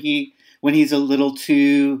think, when he's a little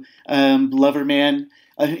too lover man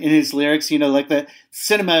in his lyrics, like the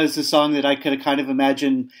Cinema is a song that I could kind of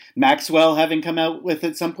imagine Maxwell having come out with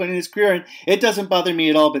at some point in his career. And it doesn't bother me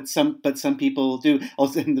at all, but some people do.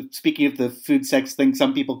 Also, speaking of the food sex thing,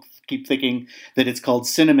 some people keep thinking that it's called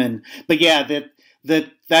cinnamon. But yeah,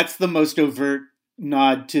 that's the most overt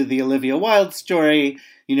nod to the Olivia Wilde story.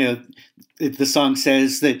 The song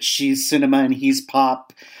says that she's cinema and he's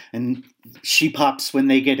pop, and she pops when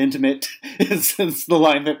they get intimate. It's the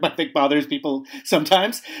line that I think bothers people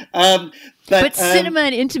sometimes. But cinema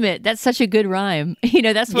and intimate, that's such a good rhyme.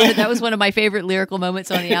 That was one of my favorite lyrical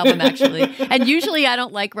moments on the album, actually. And usually I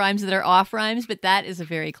don't like rhymes that are off rhymes, but that is a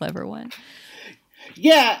very clever one.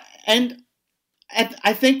 Yeah, and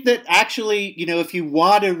I think that actually, if you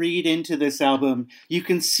want to read into this album, you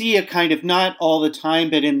can see a kind of, not all the time,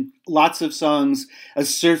 but in lots of songs, a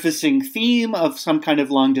surfacing theme of some kind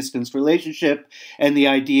of long-distance relationship and the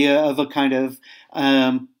idea of a kind of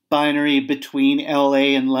binary between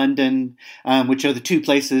LA and London, which are the two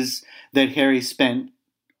places that Harry spent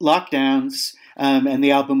lockdowns. And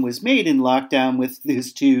the album was made in lockdown with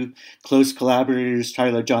his two close collaborators,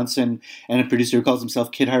 Tyler Johnson and a producer who calls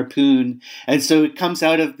himself Kid Harpoon. And so it comes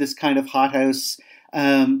out of this kind of hothouse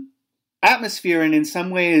atmosphere. And in some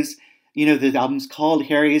ways, the album's called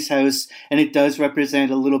Harry's House, and it does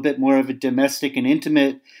represent a little bit more of a domestic and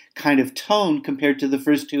intimate kind of tone compared to the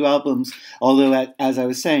first two albums, although, as I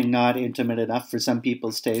was saying, not intimate enough for some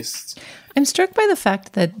people's tastes. I'm struck by the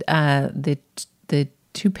fact that the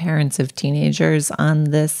two parents of teenagers on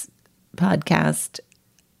this podcast,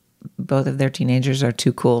 both of their teenagers are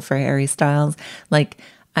too cool for Harry Styles. Like,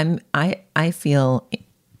 I feel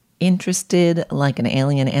interested, like an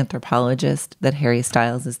alien anthropologist, that Harry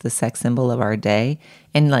Styles is the sex symbol of our day.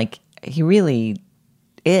 And like, he really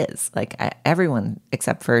is. Like, everyone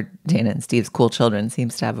except for Dana and Steve's cool children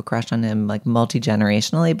seems to have a crush on him, like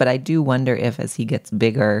multi-generationally. But I do wonder if, as he gets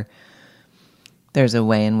bigger, there's a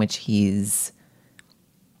way in which he's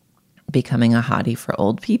becoming a hottie for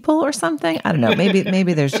old people or something. I don't know.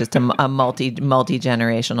 Maybe there's just a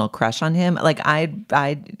multi-generational crush on him. Like,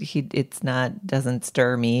 doesn't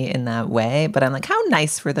stir me in that way, but I'm like, how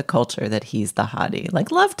nice for the culture that he's the hottie.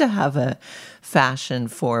 Like, love to have a fashion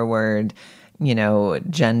forward,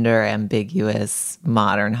 gender ambiguous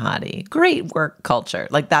modern hottie. Great work culture.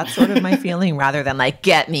 Like, that's sort of my feeling, rather than like,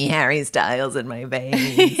 get me Harry Styles in my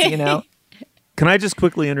veins, Can I just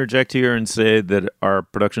quickly interject here and say that our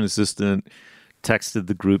production assistant texted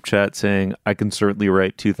the group chat saying, I can certainly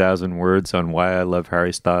write 2,000 words on why I love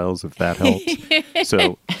Harry Styles, if that helps.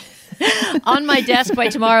 So, on my desk by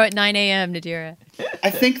tomorrow at 9 a.m., Nadira. I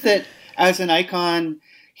think that as an icon,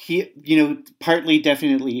 he, partly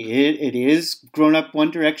definitely it is grown-up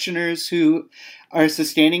One Directioners who are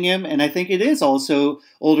sustaining him. And I think it is also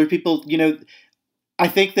older people, I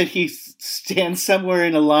think that he stands somewhere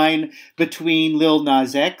in a line between Lil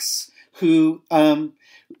Nas X, who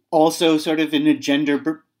also sort of in a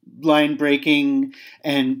gender line breaking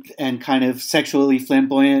and kind of sexually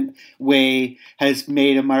flamboyant way has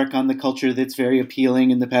made a mark on the culture that's very appealing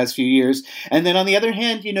in the past few years. And then on the other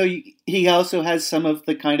hand, he also has some of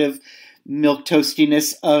the kind of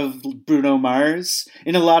milquetoastiness of Bruno Mars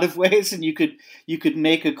in a lot of ways, and you could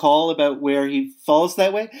make a call about where he falls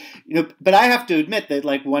that way. But I have to admit that,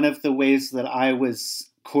 like, one of the ways that I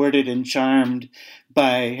was courted and charmed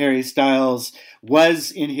by Harry Styles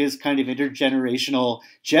was in his kind of intergenerational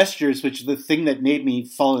gestures, which the thing that made me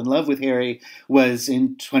fall in love with Harry was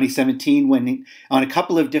in 2017 when on a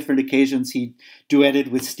couple of different occasions he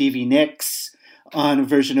duetted with Stevie Nicks on a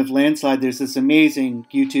version of Landslide. There's this amazing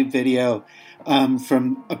YouTube video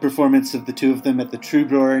from a performance of the two of them at the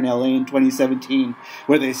Troubadour in LA in 2017,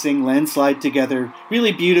 where they sing Landslide together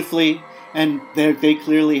really beautifully, and they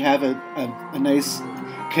clearly have a nice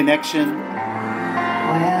connection.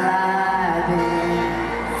 Well, I've been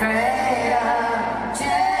afraid of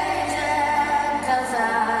changing 'cause I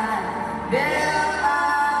built my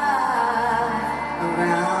life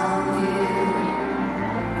around you,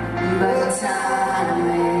 but time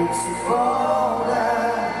makes you bolder.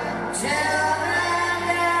 Children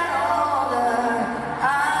get older,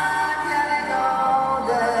 I'm getting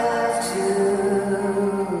older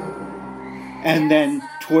too. And then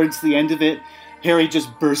towards the end of it, Harry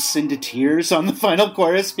just bursts into tears on the final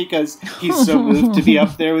chorus because he's so moved to be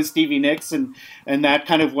up there with Stevie Nicks, and that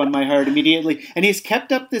kind of won my heart immediately. And he's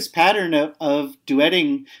kept up this pattern of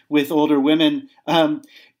duetting with older women.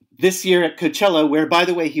 This year at Coachella, where, by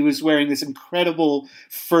the way, he was wearing this incredible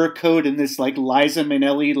fur coat and this like Liza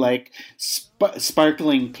Minnelli like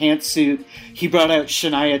sparkling pantsuit, he brought out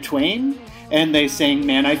Shania Twain, and they sang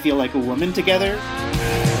 "Man, I Feel Like a Woman" together.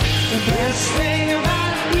 The best thing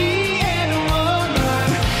about being a woman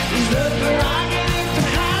is the prerogative to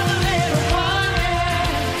have a little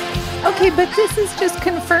fun. Okay, but this is just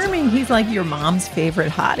confirming he's like your mom's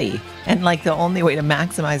favorite hottie. And like the only way to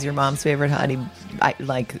maximize your mom's favorite hottie,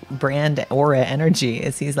 like brand aura energy,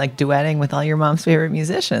 is he's like duetting with all your mom's favorite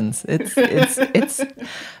musicians. It's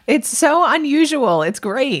so unusual. It's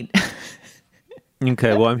great.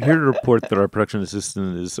 Okay, well, I'm here to report that our production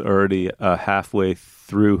assistant is already halfway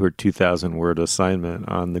through her 2,000-word assignment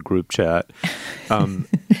on the group chat.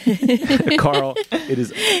 Carl,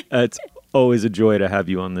 it's always a joy to have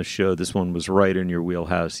you on this show. This one was right in your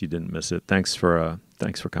wheelhouse. You didn't miss it. Thanks for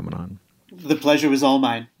coming on. The pleasure was all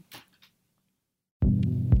mine.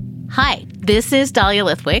 Hi, this is Dahlia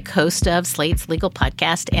Lithwick, host of Slate's legal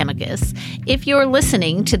podcast, Amicus. If you're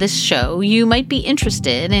listening to this show, you might be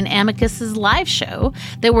interested in Amicus's live show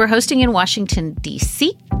that we're hosting in Washington,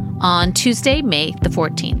 D.C. on Tuesday, May the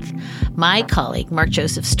 14th. My colleague, Mark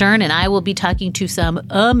Joseph Stern, and I will be talking to some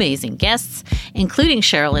amazing guests, including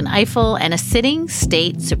Sherrilyn Ifill and a sitting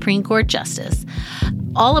state Supreme Court justice,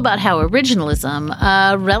 all about how originalism,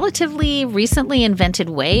 a relatively recently invented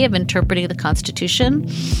way of interpreting the Constitution,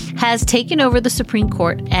 has taken over the Supreme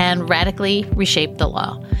Court and radically reshaped the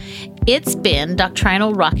law. It's been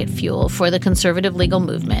doctrinal rocket fuel for the conservative legal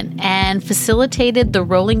movement and facilitated the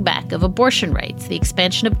rolling back of abortion rights, the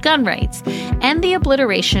expansion of gun rights, and the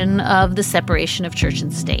obliteration of the separation of church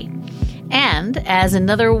and state. And as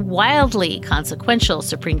another wildly consequential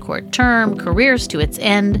Supreme Court term careers to its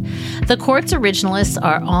end, the court's originalists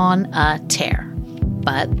are on a tear.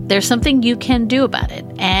 But there's something you can do about it,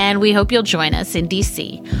 and we hope you'll join us in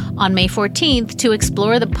D.C. on May 14th to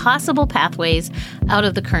explore the possible pathways out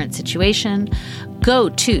of the current situation. Go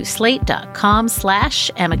to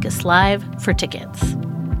slate.com/Amicus Live for tickets.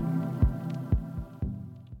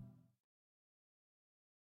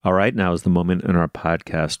 All right, now is the moment in our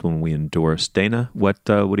podcast when we endorse. Dana, what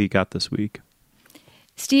do you got this week?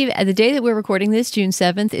 Steve, the day that we're recording this, June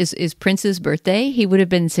 7th, is Prince's birthday. He would have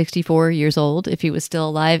been 64 years old if he was still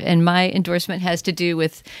alive. And my endorsement has to do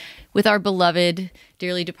with our beloved,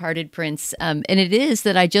 dearly departed Prince. And it is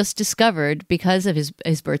that I just discovered, because of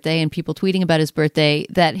his birthday and people tweeting about his birthday,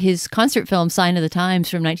 that his concert film, Sign of the Times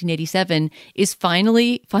from 1987, is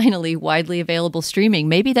finally widely available streaming.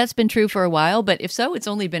 Maybe that's been true for a while, but if so, it's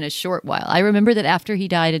only been a short while. I remember that after he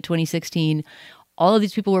died in 2016, all of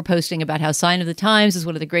these people were posting about how Sign of the Times is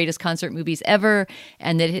one of the greatest concert movies ever,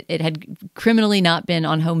 and that it had criminally not been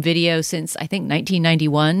on home video since, I think,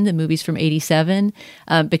 1991, the movie's from 87,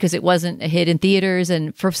 because it wasn't a hit in theaters.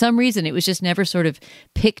 And for some reason, it was just never sort of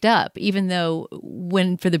picked up, even though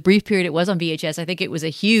when, for the brief period it was on VHS, I think it was a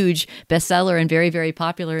huge bestseller and very, very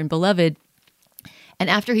popular and beloved. And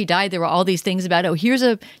after he died, there were all these things about,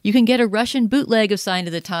 you can get a Russian bootleg of Sign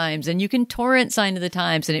of the Times, and you can torrent Sign of the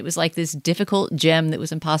Times. And it was like this difficult gem that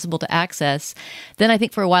was impossible to access. Then I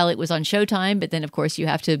think for a while it was on Showtime, but then of course you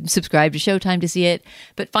have to subscribe to Showtime to see it.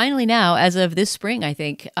 But finally now, as of this spring, I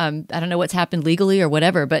think, I don't know what's happened legally or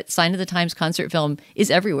whatever, but Sign of the Times concert film is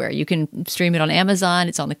everywhere. You can stream it on Amazon.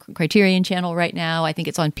 It's on the Criterion channel right now. I think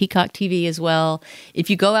it's on Peacock TV as well. If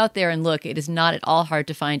you go out there and look, it is not at all hard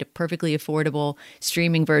to find a perfectly affordable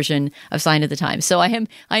streaming version of Sign of the Times. So I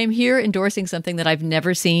am here endorsing something that I've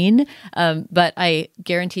never seen, but I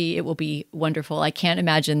guarantee it will be wonderful. I can't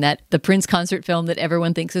imagine that the Prince concert film that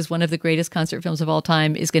everyone thinks is one of the greatest concert films of all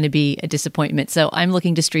time is going to be a disappointment. So I'm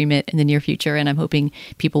looking to stream it in the near future, and I'm hoping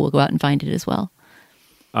people will go out and find it as well.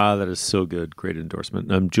 That is so good. Great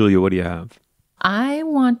endorsement. Julia, what do you have? I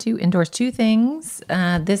want to endorse two things.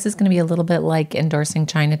 This is going to be a little bit like endorsing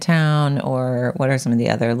Chinatown, or what are some of the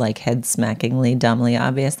other like head-smackingly, dumbly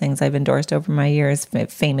obvious things I've endorsed over my years.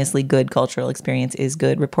 Famously good cultural experience is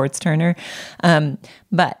good, reports Turner.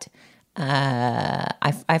 But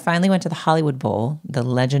I finally went to the Hollywood Bowl, the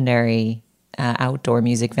legendary outdoor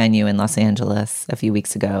music venue in Los Angeles a few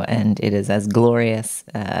weeks ago, and it is as glorious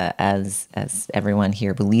as everyone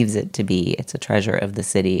here believes it to be. It's a treasure of the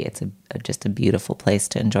city. It's just a beautiful place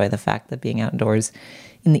to enjoy the fact that being outdoors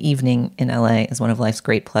in the evening in LA is one of life's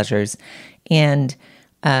great pleasures. And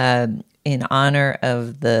in honor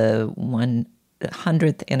of the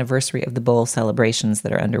 100th anniversary of the Bowl celebrations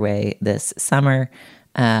that are underway this summer,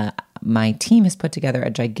 my team has put together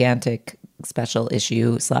a gigantic special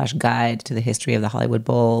issue / guide to the history of the Hollywood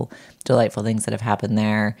Bowl, delightful things that have happened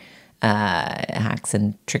there, hacks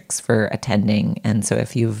and tricks for attending. And so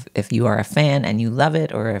if you are a fan and you love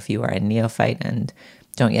it, or if you are a neophyte and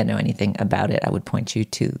don't yet know anything about it, I would point you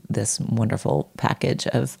to this wonderful package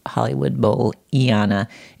of Hollywood Bowl Iana,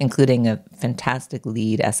 including a fantastic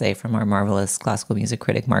lead essay from our marvelous classical music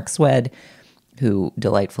critic Mark Swed, who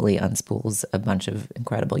delightfully unspools a bunch of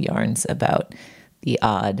incredible yarns about the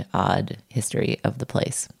odd history of the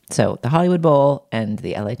place. So the Hollywood Bowl and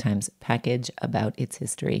the LA Times package about its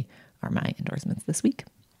history are my endorsements this week.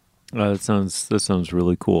 That sounds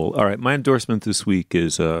really cool. All right, my endorsement this week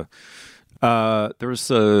is there's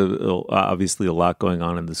obviously a lot going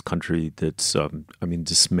on in this country that's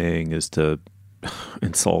dismaying is to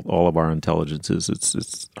insult all of our intelligences.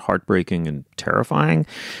 It's heartbreaking and terrifying,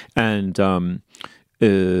 and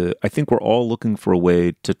I think we're all looking for a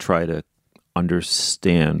way to try to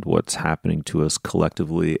understand what's happening to us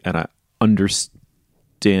collectively, and I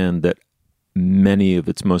understand that many of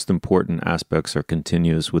its most important aspects are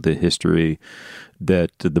continuous with a history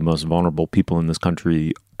that the most vulnerable people in this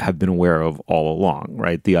country have been aware of all along,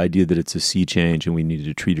 right? The idea that it's a sea change and we need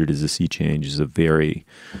to treat it as a sea change is a very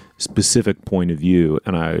specific point of view,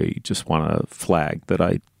 and I just want to flag that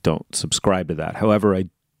I don't subscribe to that. However, I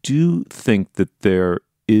do think that there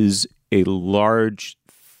is a large,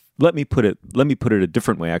 let me put it a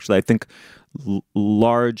different way, actually. I think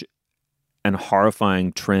large and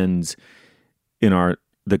horrifying trends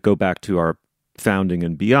that go back to our founding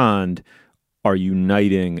and beyond are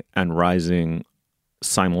uniting and rising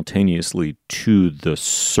simultaneously to the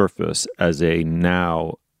surface as a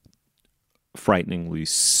now frighteningly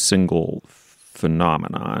single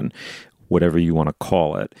phenomenon, whatever you want to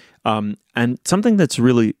call it. And something that's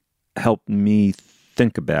really helped me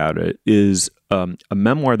think about it is a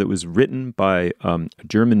memoir that was written by a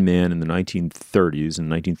German man in the 1930s, in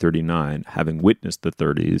 1939, having witnessed the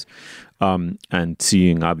 30s, and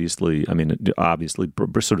seeing, obviously, it obviously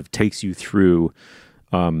sort of takes you through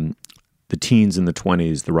the teens and the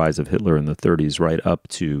 20s, the rise of Hitler in the 30s, right up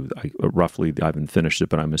to roughly, I haven't finished it,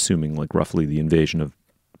 but I'm assuming like roughly the invasion of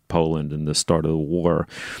Poland and the start of the war.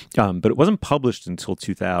 But it wasn't published until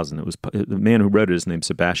 2000. It was the man who wrote it is named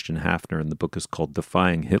Sebastian Haffner, and the book is called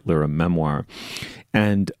Defying Hitler, a Memoir.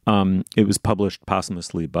 And it was published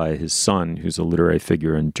posthumously by his son, who's a literary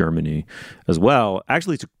figure in Germany as well.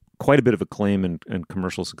 Actually, to quite a bit of acclaim and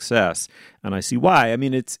commercial success, and I see why. I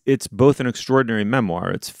mean, it's both an extraordinary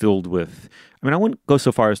memoir. It's filled with, I wouldn't go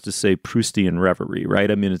so far as to say Proustian reverie,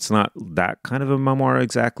 right? I mean, it's not that kind of a memoir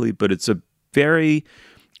exactly, but it's a very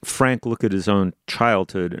frank look at his own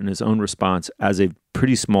childhood and his own response as a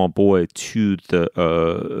pretty small boy to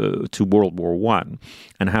World War I,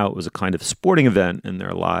 and how it was a kind of sporting event in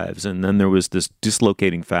their lives. And then there was this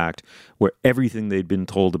dislocating fact where everything they'd been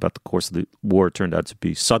told about the course of the war turned out to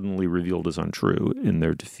be suddenly revealed as untrue in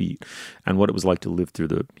their defeat, and what it was like to live through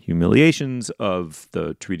the humiliations of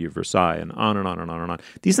the Treaty of Versailles, and on and on and on and on.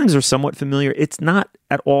 These things are somewhat familiar. It's not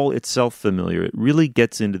at all itself familiar. It really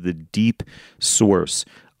gets into the deep source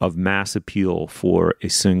of mass appeal for a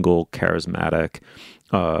single charismatic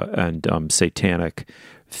and satanic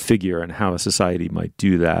figure, and how a society might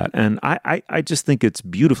do that. And I just think it's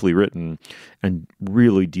beautifully written and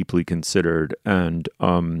really deeply considered, and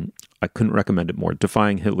I couldn't recommend it more.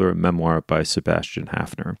 Defying Hitler, a Memoir by Sebastian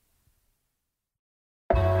Haffner.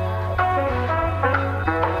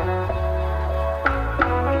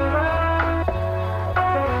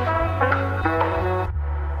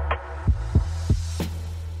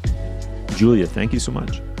 Julia, thank you so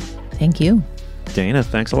much. Thank you. Dana,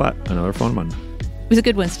 thanks a lot. Another fun one. It was a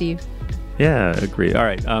good one, Steve. Yeah, agree. All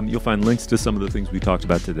right. You'll find links to some of the things we talked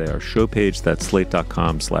about today. Our show page, that's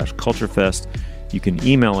slate.com/culturefest. You can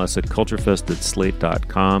email us at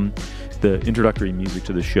culturefest@slate.com. The introductory music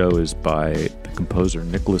to the show is by the composer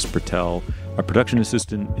Nicholas Bertel. Our production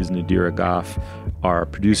assistant is Nadira Goff. Our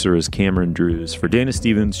producer is Cameron Drews. For Dana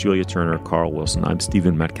Stevens, Julia Turner, Carl Wilson, I'm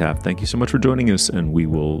Stephen Metcalf. Thank you so much for joining us, and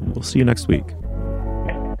we'll see you next week.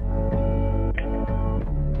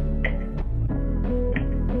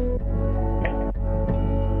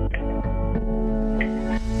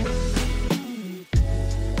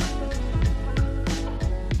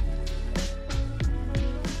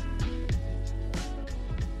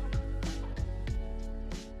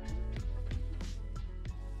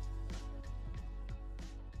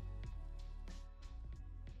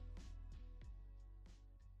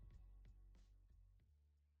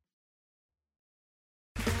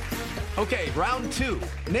 Okay, round two.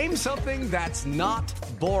 Name something that's not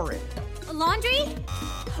boring. A laundry?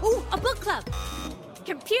 Ooh, a book club.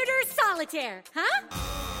 Computer solitaire, huh?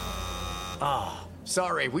 Ah,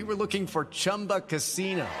 sorry, we were looking for Chumba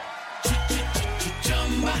Casino.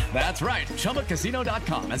 That's right,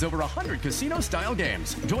 ChumbaCasino.com has over 100 casino-style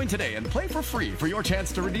games. Join today and play for free for your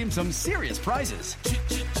chance to redeem some serious prizes.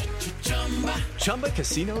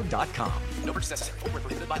 ChumbaCasino.com. No purchase necessary. Void where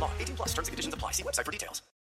prohibited by law. 18+ terms and conditions apply. See website for details.